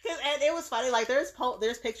God. And it was funny. Like,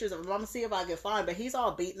 there's pictures of him. I'm going to see if I can find. But he's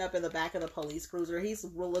all beaten up in the back of the police cruiser. He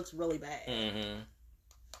looks really bad. Mm-hmm.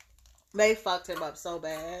 They fucked him up so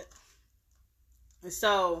bad.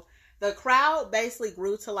 So the crowd basically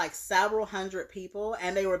grew to like several hundred people,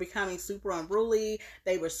 and they were becoming super unruly.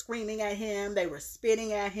 They were screaming at him. They were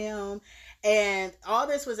spitting at him. And all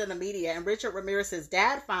this was in the media. And Richard Ramirez's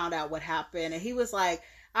dad found out what happened. And he was like,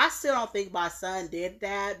 "I still don't think my son did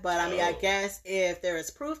that. But I mean, I guess if there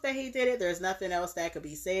is proof that he did it, there's nothing else that could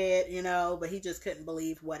be said, you know." But he just couldn't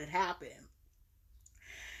believe what had happened.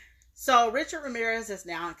 So Richard Ramirez is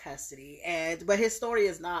now in custody, but his story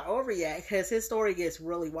is not over yet, because his story gets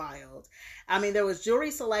really wild. I mean, there was jury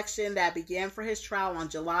selection that began for his trial on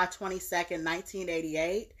July 22nd,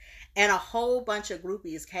 1988, and a whole bunch of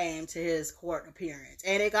groupies came to his court appearance.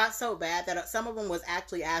 And it got so bad that some of them was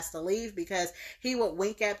actually asked to leave because he would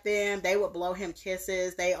wink at them, they would blow him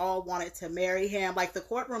kisses, they all wanted to marry him. Like, the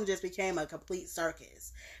courtroom just became a complete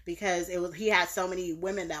circus because he had so many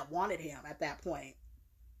women that wanted him at that point.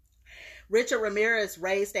 Richard Ramirez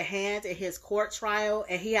raised a hand in his court trial,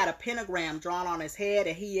 and he had a pentagram drawn on his head,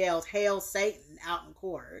 and he yelled, "Hail Satan," out in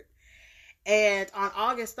court. And on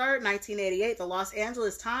August 3rd, 1988, the Los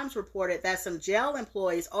Angeles Times reported that some jail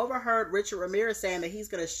employees overheard Richard Ramirez saying that he's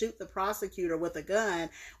going to shoot the prosecutor with a gun,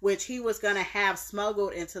 which he was going to have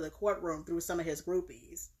smuggled into the courtroom through some of his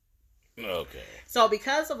groupies. Okay. So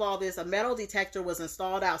because of all this, a metal detector was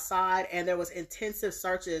installed outside, and there was intensive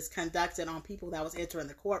searches conducted on people that was entering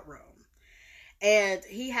the courtroom. And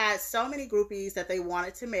he had so many groupies that they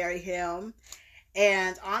wanted to marry him.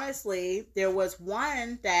 And honestly, there was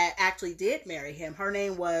one that actually did marry him. Her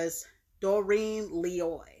name was Doreen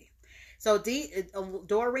Leoy. So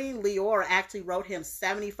Doreen Leoy actually wrote him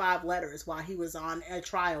 75 letters while he was on a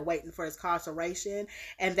trial waiting for his incarceration.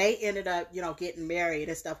 And they ended up, getting married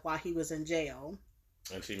and stuff while he was in jail.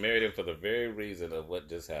 And she married him for the very reason of what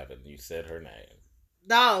just happened. You said her name.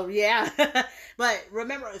 Oh, yeah. But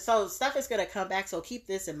remember, so stuff is going to come back, so keep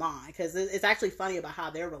this in mind, because it's actually funny about how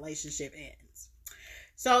their relationship ends.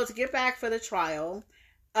 So to get back for the trial,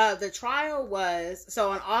 on August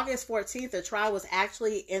 14th, the trial was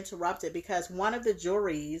actually interrupted because one of the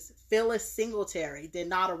juries, Phyllis Singletary, did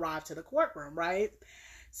not arrive to the courtroom, right?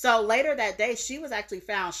 So later that day, she was actually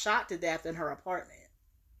found shot to death in her apartment.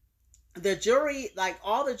 the jury, like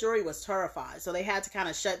all the jury was terrified. So they had to kind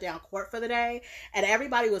of shut down court for the day. And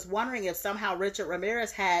everybody was wondering if somehow Richard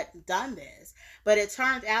Ramirez had done this. But it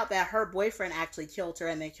turned out that her boyfriend actually killed her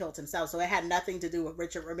and then killed himself. So it had nothing to do with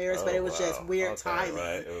Richard Ramirez, but it was just weird timing.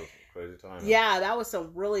 Right. It was crazy timing. Yeah, that was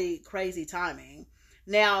some really crazy timing.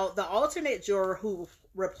 Now, the alternate juror who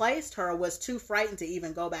replaced her was too frightened to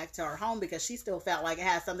even go back to her home because she still felt like it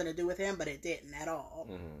had something to do with him, but it didn't at all.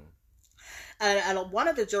 Mm-hmm. And one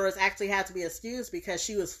of the jurors actually had to be excused because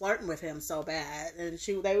she was flirting with him so bad, and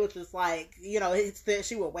they was just like, you know,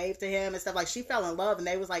 she would wave to him and stuff. Like she fell in love, and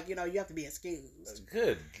they was like, you know, you have to be excused.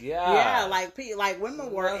 Good God. Yeah, like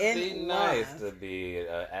women were must in be love. nice to be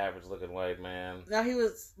an average looking white man. No, he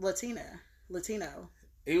was Latino.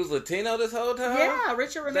 He was Latino this whole time? Yeah,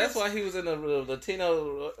 Richard Ramirez. That's why he was in the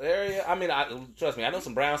Latino area? I mean, trust me, I know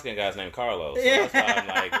some brown skin guys named Carlos. So Yeah. that's why I'm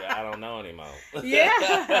like, I don't know anymore.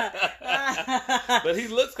 Yeah. But he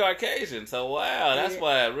looks Caucasian, so wow, that's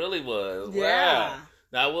why it really was. Yeah. Wow.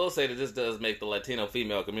 Now, I will say that this does make the Latino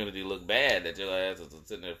female community look bad that your ass is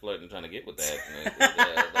sitting there flirting trying to get with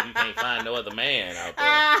that. You can't find no other man out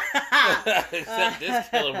there. Except this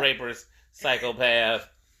killer, raper, psychopath.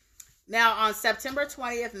 Now, on September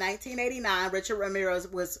 20th, 1989, Richard Ramirez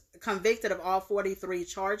was convicted of all 43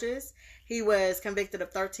 charges. He was convicted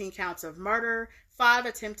of 13 counts of murder, 5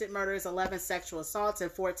 attempted murders, 11 sexual assaults,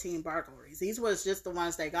 and 14 burglaries. These was just the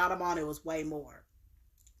ones they got him on. It was way more.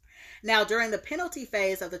 Now, during the penalty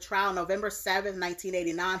phase of the trial, November 7th,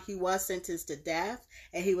 1989, he was sentenced to death,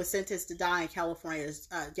 and he was sentenced to die in California's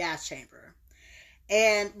gas chamber.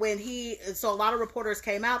 And so a lot of reporters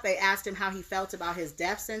came out, they asked him how he felt about his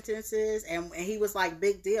death sentences, and he was like,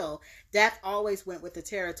 big deal. Death always went with the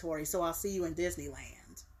territory, so I'll see you in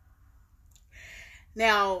Disneyland.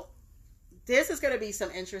 Now, this is going to be some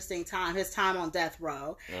interesting time, his time on death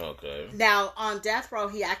row. Okay. Now, on death row,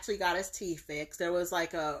 he actually got his teeth fixed. There was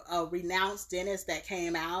like a renounced dentist that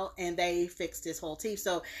came out, and they fixed his whole teeth.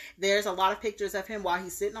 So there's a lot of pictures of him while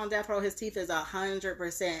he's sitting on death row. His teeth is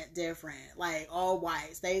 100% different, like all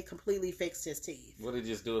whites. They completely fixed his teeth. What, did he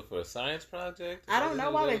just do it for a science project? I don't know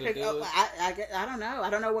why they picked up. I don't know. I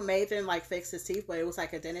don't know what made them like fix his teeth, but it was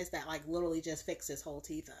like a dentist that like literally just fixed his whole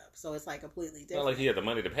teeth up. So it's like completely different. Not like he had the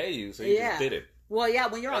money to pay you, so he just did it. Well, yeah,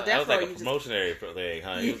 when you're on death row, that was like a promotionary thing,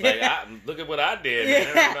 huh? He was like, look at what I did.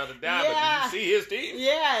 Man. I'm about to die, but did you see his teeth?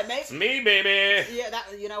 Yeah, maybe. It's me, baby. Yeah,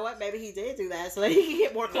 you know what? Maybe he did do that so he could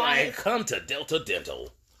get more clients. Come to Delta Dental.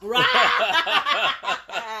 Right.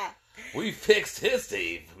 We fixed his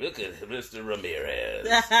teeth. Look at Mr. Ramirez.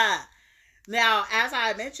 Now, as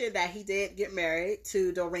I mentioned that he did get married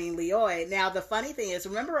to Doreen Leoy. Now, the funny thing is, I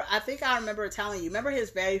remember telling you, remember his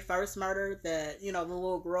very first murder, the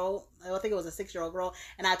little girl, I think it was a 6-year-old girl,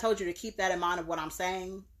 and I told you to keep that in mind of what I'm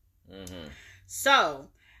saying. Mm-hmm. So,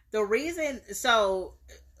 Doreen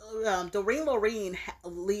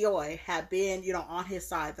Leoy had been, on his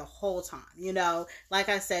side the whole time. Like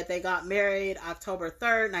I said, they got married October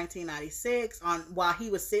 3rd, 1996, while he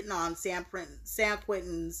was sitting on San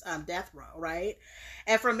Quentin's death row, right?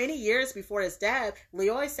 And for many years before his death,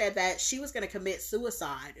 Leoy said that she was going to commit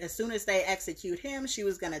suicide. As soon as they execute him, she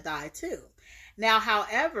was going to die too. Now,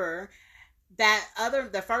 however,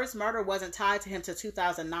 the first murder wasn't tied to him till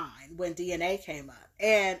 2009 when DNA came up.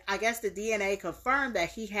 And I guess the DNA confirmed that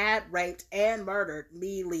he had raped and murdered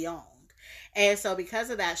Mee Leong. And so because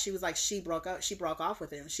of that, she was like, she broke off with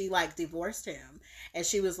him. She like divorced him. And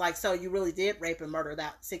she was like, so you really did rape and murder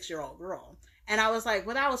that 6-year-old girl. And I was like,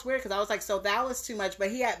 well, that was weird because I was like, so that was too much. But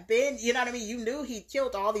he had been, you know what I mean? You knew he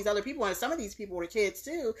killed all these other people, and some of these people were kids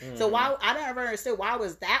too. Mm-hmm. So I never understood why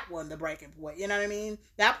was that one the breaking point? You know what I mean?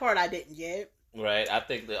 That part I didn't get. Right. I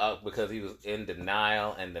think that because he was in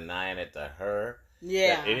denial and denying it to her.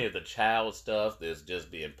 Yeah. Any of the child stuff that's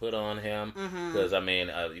just being put on him. Because,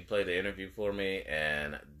 you played the interview for me,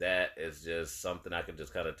 and that is just something I could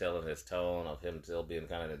just kind of tell in his tone of him still being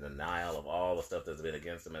kind of in denial of all the stuff that's been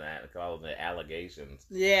against him and all of the allegations.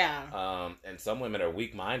 Yeah. And some women are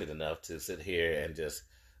weak-minded enough to sit here and just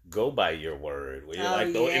go by your word. Where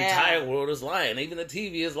you're the entire world is lying. Even the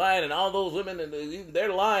TV is lying, and all those women,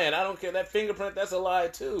 they're lying. I don't care. That fingerprint, that's a lie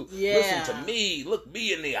too. Yeah. Listen to me. Look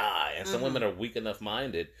me in the eye. And some women are weak enough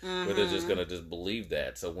minded where they're just going to just believe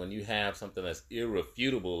that. So when you have something that's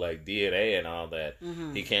irrefutable like DNA and all that,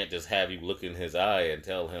 he can't just have you look in his eye and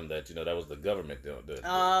tell him that, that was the government doing it.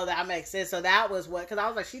 Oh, that makes sense. So that was because I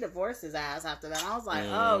was like, she divorced his ass after that. I was like,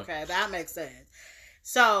 oh, okay, that makes sense.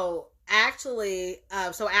 So actually,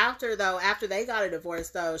 after they got a divorce,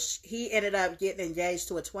 though, he ended up getting engaged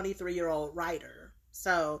to a 23-year-old writer.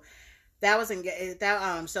 So that was engaged.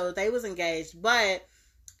 So they was engaged, but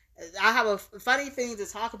I have a funny thing to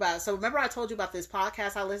talk about. So remember I told you about this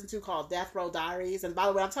podcast I listened to called Death Row Diaries? And by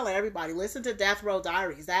the way, I'm telling everybody, listen to Death Row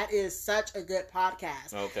Diaries. That is such a good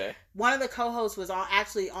podcast. Okay. One of the co-hosts was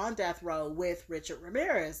actually on Death Row with Richard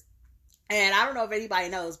Ramirez. And I don't know if anybody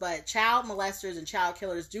knows, but child molesters and child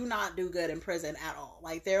killers do not do good in prison at all.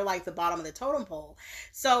 Like, they're like the bottom of the totem pole.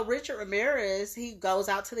 So Richard Ramirez, he goes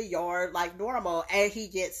out to the yard like normal and he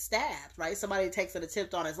gets stabbed, right? Somebody takes an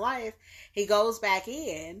attempt on his life. He goes back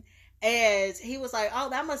in and he was like, oh,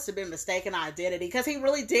 that must have been mistaken identity, because he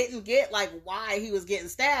really didn't get like why he was getting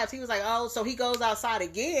stabbed. He was like, oh, so he goes outside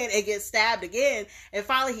again and gets stabbed again, and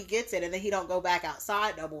finally he gets it, and then he don't go back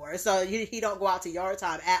outside no more. So he don't go out to yard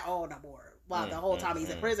time at all no more. Wow, the whole time he's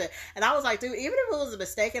in prison. And I was like, dude, even if it was a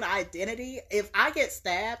mistaken identity, if I get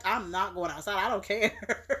stabbed, I'm not going outside. I don't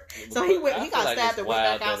care. So he got stabbed and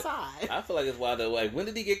went back outside. I feel like it's wild though. Like, when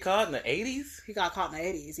did he get caught? In the 80s? He got caught in the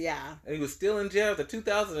 80s, yeah. And he was still in jail after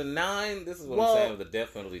 2009? This is what I'm saying, with the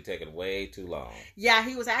death penalty taking way too long. Yeah,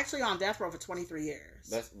 he was actually on death row for 23 years.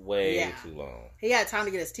 That's way too long. He had time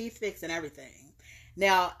to get his teeth fixed and everything.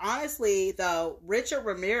 Now, honestly, though, Richard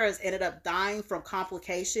Ramirez ended up dying from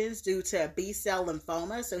complications due to B-cell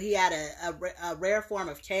lymphoma. So he had a rare form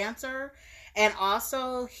of cancer. And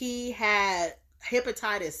also, he had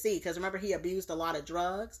hepatitis C, because remember, he abused a lot of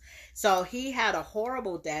drugs. So he had a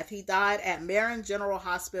horrible death. He died at Marin General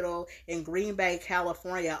Hospital in Green Bay,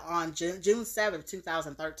 California on June 7th,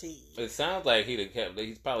 2013. It sounds like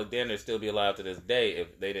he's probably damn near still be alive to this day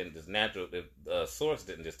if they didn't just if source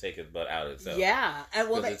didn't just take his butt out itself. Yeah. And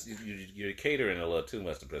well, you're catering a little too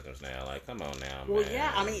much to prisoners now. Like, come on now, well, man.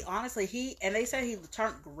 yeah, I mean, honestly, they said he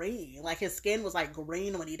turned green. Like, his skin was like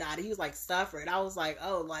green when he died. He was like suffering. I was like,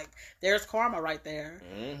 oh, like, there's karma right there.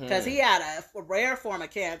 Because he had a rare form of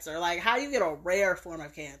cancer. Like, how do you get a rare form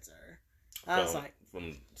of cancer? I was like,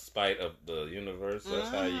 from spite of the universe, that's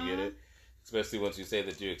how you get it. Especially once you say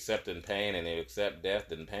that you accept in pain and you accept death,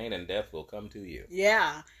 then pain and death will come to you.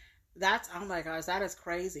 Yeah. Oh my gosh, that is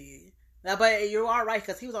crazy. But you are right,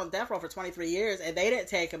 because he was on death row for 23 years and they didn't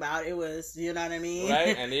take him out. It was, you know what I mean?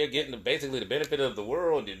 Right, and they're getting basically the benefit of the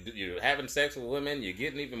world. You're having sex with women, you're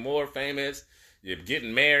getting even more famous. You're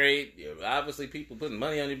getting married. You're obviously people putting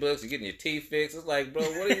money on your books. You're getting your teeth fixed. It's like, bro,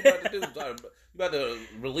 what are you about to do? You about to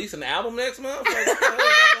release an album next month? Like, what the hell is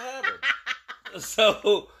about to happen?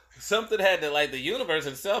 So something had to, like, the universe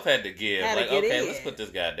itself had to give. Like, okay, let's put this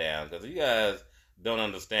guy down, because you guys don't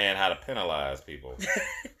understand how to penalize people.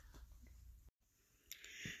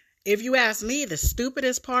 If you ask me, the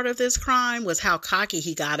stupidest part of this crime was how cocky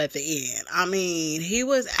he got at the end. I mean, he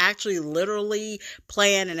was actually literally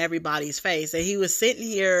playing in everybody's face. And he was sitting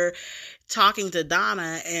here talking to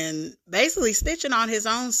Donna and basically stitching on his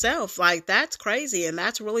own self. Like, that's crazy. And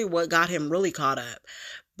that's really what got him really caught up.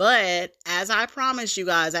 But as we promised you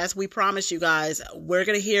guys, we're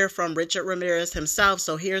going to hear from Richard Ramirez himself.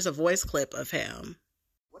 So here's a voice clip of him.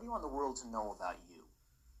 What do you want the world to know about you?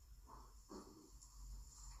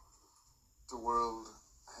 The world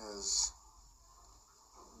has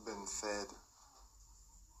been fed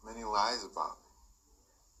many lies about me.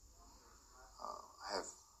 I have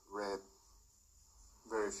read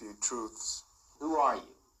very few truths. Who are you?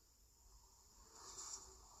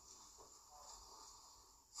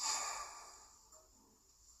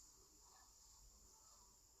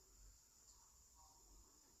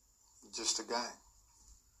 Just a guy.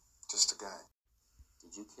 Just a guy.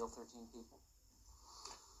 Did you kill 13 people?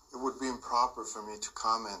 It would be improper for me to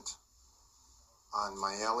comment on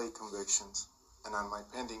my LA convictions and on my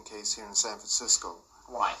pending case here in San Francisco.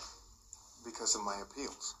 Why? Because of my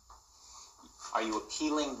appeals. Are you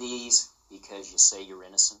appealing these because you say you're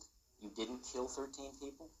innocent? You didn't kill 13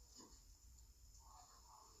 people?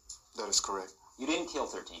 That is correct. You didn't kill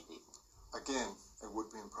 13 people. Again, it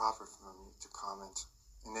would be improper for me to comment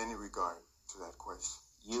in any regard to that question.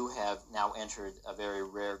 You have now entered a very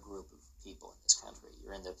rare group of people in this country.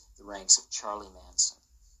 You're in the ranks of Charlie Manson,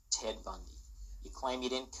 Ted Bundy. You claim you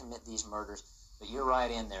didn't commit these murders, but you're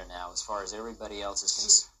right in there now as far as everybody else is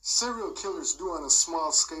concerned. Serial killers do on a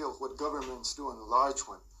small scale what governments do on a large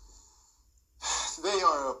one. They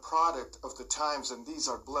are a product of the times, and these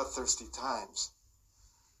are bloodthirsty times.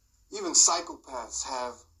 Even psychopaths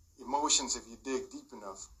have emotions if you dig deep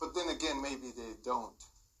enough, but then again, maybe they don't.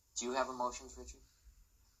 Do you have emotions, Richard?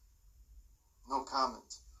 No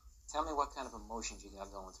comment. Tell me what kind of emotions you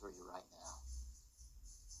got going through you right now.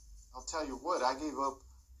 I'll tell you what, I gave up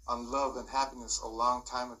on love and happiness a long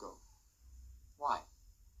time ago. Why?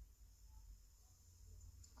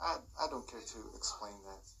 I don't care to explain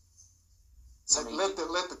that.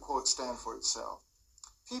 Let the quote stand for itself.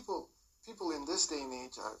 People People in this day and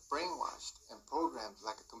age are brainwashed and programmed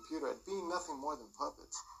like a computer at being nothing more than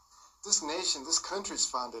puppets. This nation, this country is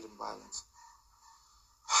founded in violence.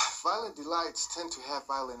 Violent delights tend to have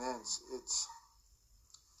violent ends.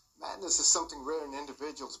 Madness is something rare in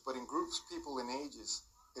individuals, but in groups, people, and ages,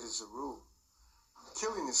 it is a rule.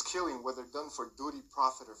 Killing is killing, whether done for duty,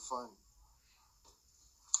 profit, or fun.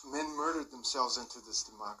 Men murdered themselves into this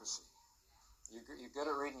democracy. You're good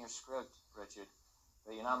at reading your script, Richard,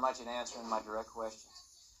 but you're not much at answering my direct questions.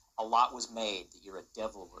 A lot was made that you're a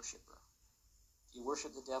devil worshiper. Do you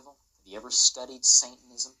worship the devil? Have you ever studied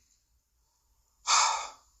Satanism?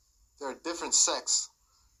 There are different sects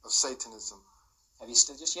of Satanism. Have you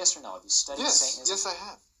studied, just yes or no, have you studied Satanism? Yes, I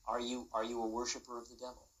have. Are you a worshiper of the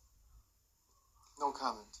devil? No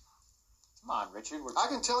comment. Come on, Richard. I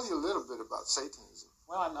can tell you a little bit about Satanism.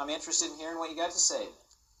 Well, I'm interested in hearing what you got to say then.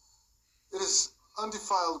 It is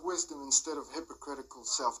undefiled wisdom instead of hypocritical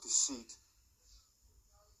self-deceit.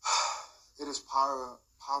 It is power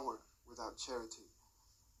without charity.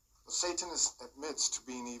 The Satanist admits to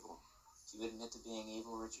being evil. Do you admit to being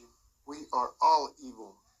evil, Richard? We are all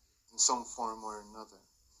evil in some form or another.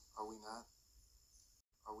 Are we not?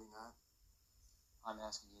 Are we not? I'm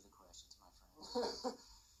asking you the questions, my friend.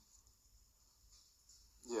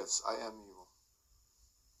 Yes, I am evil.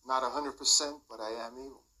 Not 100%, but I am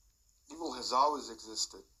evil. Evil has always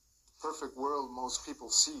existed. The perfect world most people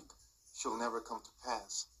seek shall never come to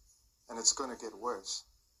pass. And it's going to get worse.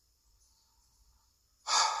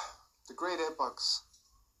 The great epochs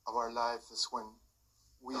of our life is when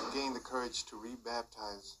we gain the courage to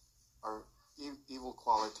rebaptize our evil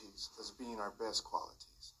qualities as being our best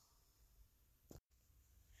qualities.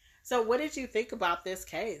 So what did you think about this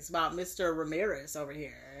case, about Mr. Ramirez over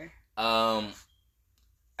here?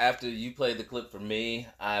 After you played the clip for me,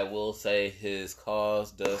 I will say his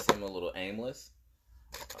cause does seem a little aimless.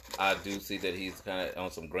 I do see that he's kind of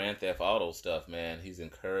on some Grand Theft Auto stuff, man. He's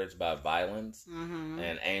encouraged by violence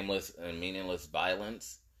and aimless and meaningless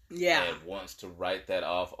violence. Yeah. And wants to write that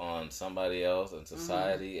off on somebody else and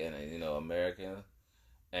society and, America.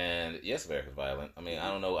 And yes, America's violent. I mean, I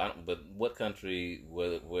don't know, but what country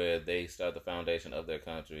where they start the foundation of their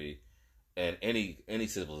country and any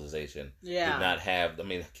civilization did not have, I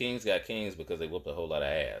mean, kings got kings because they whooped a whole lot of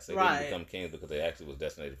ass. They didn't become kings because they actually was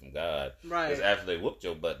destinated from God. Right. Because after they whooped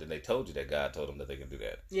your butt, then they told you that God told them that they can do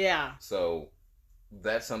that. Yeah. So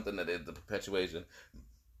that's something that is the perpetuation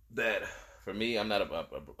that, for me, I'm not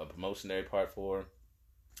a promotionary part for.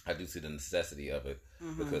 I do see the necessity of it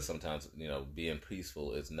because sometimes, being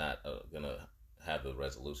peaceful is not going to have the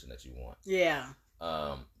resolution that you want. Yeah.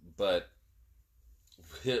 But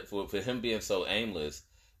for him being so aimless,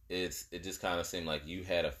 it just kind of seemed like you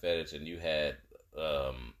had a fetish and you had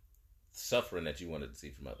suffering that you wanted to see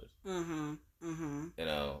from others.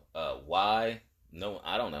 Why? No,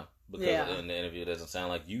 I don't know. Because in the interview, it doesn't sound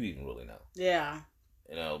like you even really know. Yeah.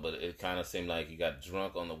 But it kind of seemed like you got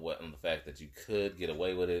drunk on the fact that you could get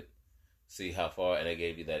away with it, see how far, and they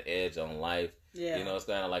gave you that edge on life. Yeah. It's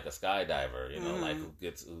kind of like a skydiver, like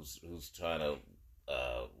who's trying to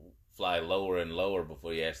fly lower and lower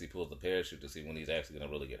before he actually pulls the parachute to see when he's actually going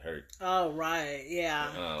to really get hurt. Oh, right.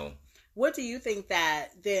 Yeah. What do you think that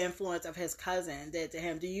the influence of his cousin did to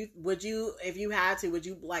him? Would you, if you had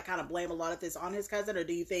to, like kind of blame a lot of this on his cousin, or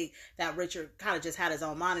do you think that Richard kind of just had his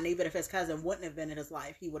own mind, and even if his cousin wouldn't have been in his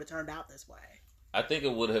life, he would have turned out this way? I think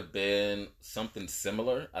it would have been something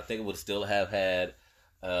similar. I think it would still have had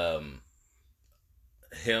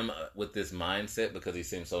him with this mindset because he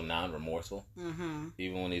seems so non-remorseful.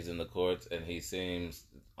 Even when he's in the courts, and he seems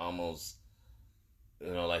almost,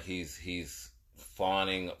 like he's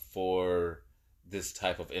fawning for this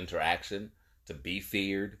type of interaction, to be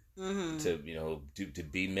feared, to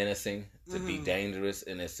be menacing, to be dangerous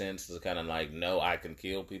in a sense, to kind of like, no, I can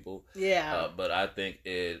kill people. Yeah. But I think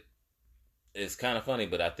it's kind of funny,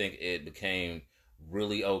 but I think it became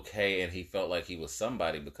really okay, and he felt like he was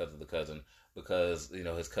somebody because of the cousin, because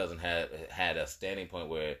his cousin had a standing point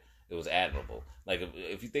where it was admirable. Like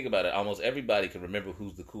if you think about it, almost everybody can remember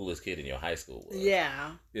who's the coolest kid in your high school was.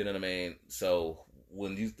 Yeah. You know what I mean? So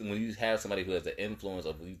when you have somebody who has the influence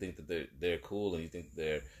of, you think that they're cool, and you think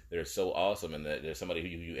they're so awesome, and that there's somebody who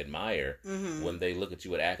you admire, when they look at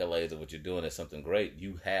you with accolades of what you're doing as something great,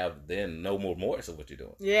 you have then no more remorse of what you're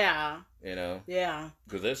doing. Yeah. Yeah.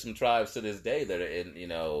 Because there's some tribes to this day that are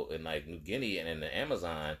in like New Guinea and in the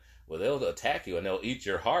Amazon, where they'll attack you and they'll eat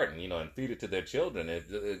your heart and feed it to their children. And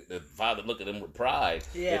if the father look at them with pride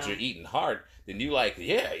that you're eating heart, then you like,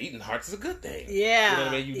 eating hearts is a good thing. Yeah. You know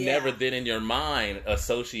what I mean? You never then in your mind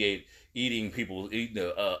associate eating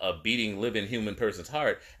a beating living human person's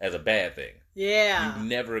heart as a bad thing. Yeah. You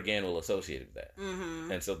never again will associate it with that.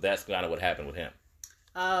 Mm-hmm. And so that's kind of what happened with him.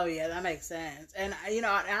 Oh, yeah, that makes sense. And,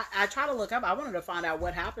 I try to look up. I wanted to find out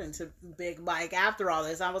what happened to Big Mike after all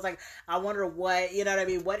this. I was like, I wonder what,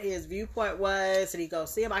 what his viewpoint was. Did he go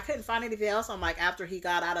see him? I couldn't find anything else on Mike after he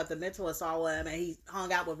got out of the mental asylum and he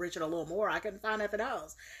hung out with Richard a little more. I couldn't find anything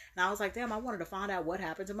else. And I was like, damn, I wanted to find out what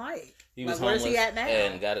happened to Mike. He was where's homeless he at now?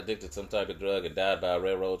 and got addicted to some type of drug and died by a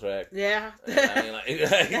railroad track. Yeah.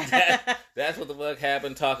 That's what the fuck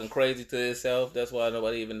happened, talking crazy to himself. That's why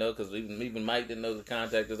nobody even know, because even Mike didn't know to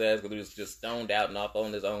contact his ass because he was just stoned out and off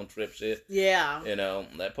on his own trip shit. Yeah.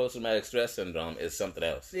 That post-traumatic stress syndrome is something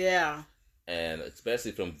else. Yeah. And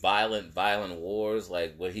especially from violent wars,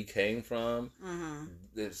 like where he came from,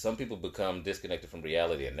 some people become disconnected from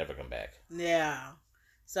reality and never come back. Yeah.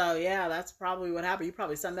 So, yeah, that's probably what happened. You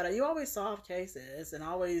probably summed that up. You always solve cases and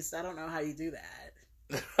always, I don't know how you do that.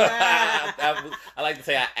 I like to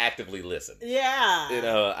say I actively listen. Yeah.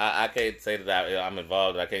 I can't say that I'm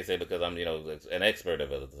involved. I can't say because I'm, an expert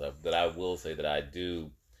of other stuff. But I will say that I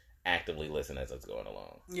do actively listen as it's going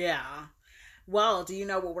along. Yeah. Well, do you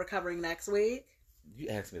know what we're covering next week? You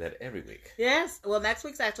ask me that every week. Yes. Well, next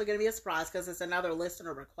week's actually going to be a surprise because it's another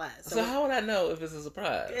listener request. So how would I know if it's a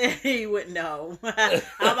surprise? You wouldn't know. I'm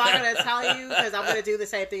not going to tell you because I'm going to do the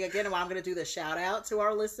same thing again. I'm going to do the shout out to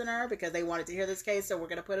our listener because they wanted to hear this case, so we're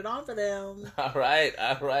going to put it on for them. All right.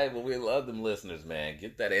 Well, we love them listeners, man.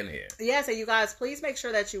 Get that in here. Yeah, so you guys, please make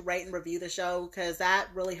sure that you rate and review the show because that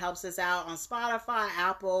really helps us out on Spotify,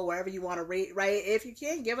 Apple, wherever you want to rate. If you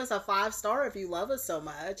can, give us a 5-star if you love us so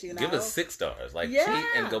much. Give us 6 stars. Cheat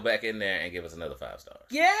and go back in there and give us another 5 stars.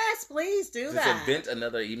 Yes, please do that. Just invent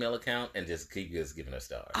another email account and just keep us giving us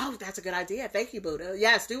stars. Oh, that's a good idea. Thank you, Buddha.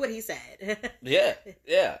 Yes, do what he said. Yeah.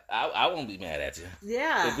 I won't be mad at you.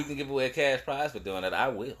 Yeah. If we can give away a cash prize for doing it, I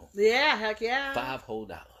will. Yeah, heck yeah. $5 whole.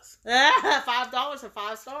 $5 for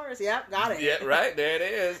 5 stars. Yep, got it. Yeah, right. There it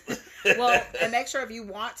is. Well, and make sure if you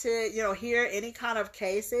want to, hear any kind of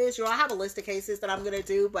cases, I have a list of cases that I'm going to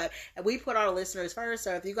do, but we put our listeners first.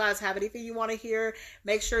 So if you guys have anything you want to hear,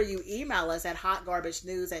 make sure you email us at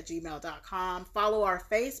hotgarbagenews@gmail.com. Follow our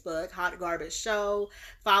Facebook, Hot Garbage Show.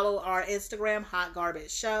 Follow our Instagram, Hot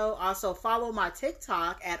Garbage Show. Also follow my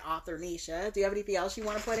TikTok at Author Nisha. Do you have anything else you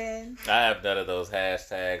want to put in? I have none of those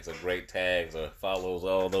hashtags or great tags or follows,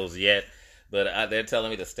 all those yet. But they're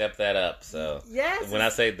telling me to step that up. So yes. When I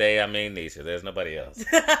say they, I mean Nisha. There's nobody else.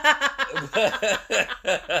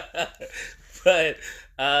 But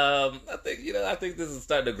I think this is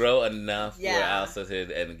starting to grow enough where I'll sit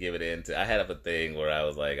here and give it into. I had a thing where I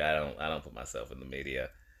was like, I don't put myself in the media,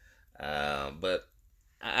 but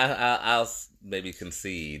I'll maybe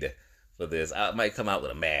concede for this. I might come out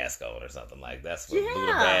with a mask on or something like that's what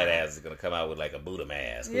Buddha Badass is going to come out with, like a Buddha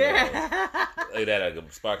mask. Yeah. That a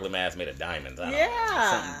sparkly mask made of diamonds. I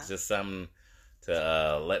don't know. Something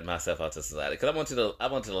to let myself out to society, because I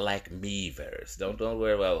want you to like me first. Don't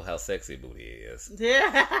worry about how sexy Booty is.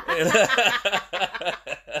 Yeah.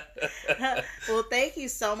 Well, thank you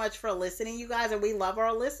so much for listening, you guys, and we love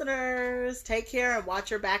our listeners. Take care and watch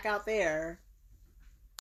your back out there.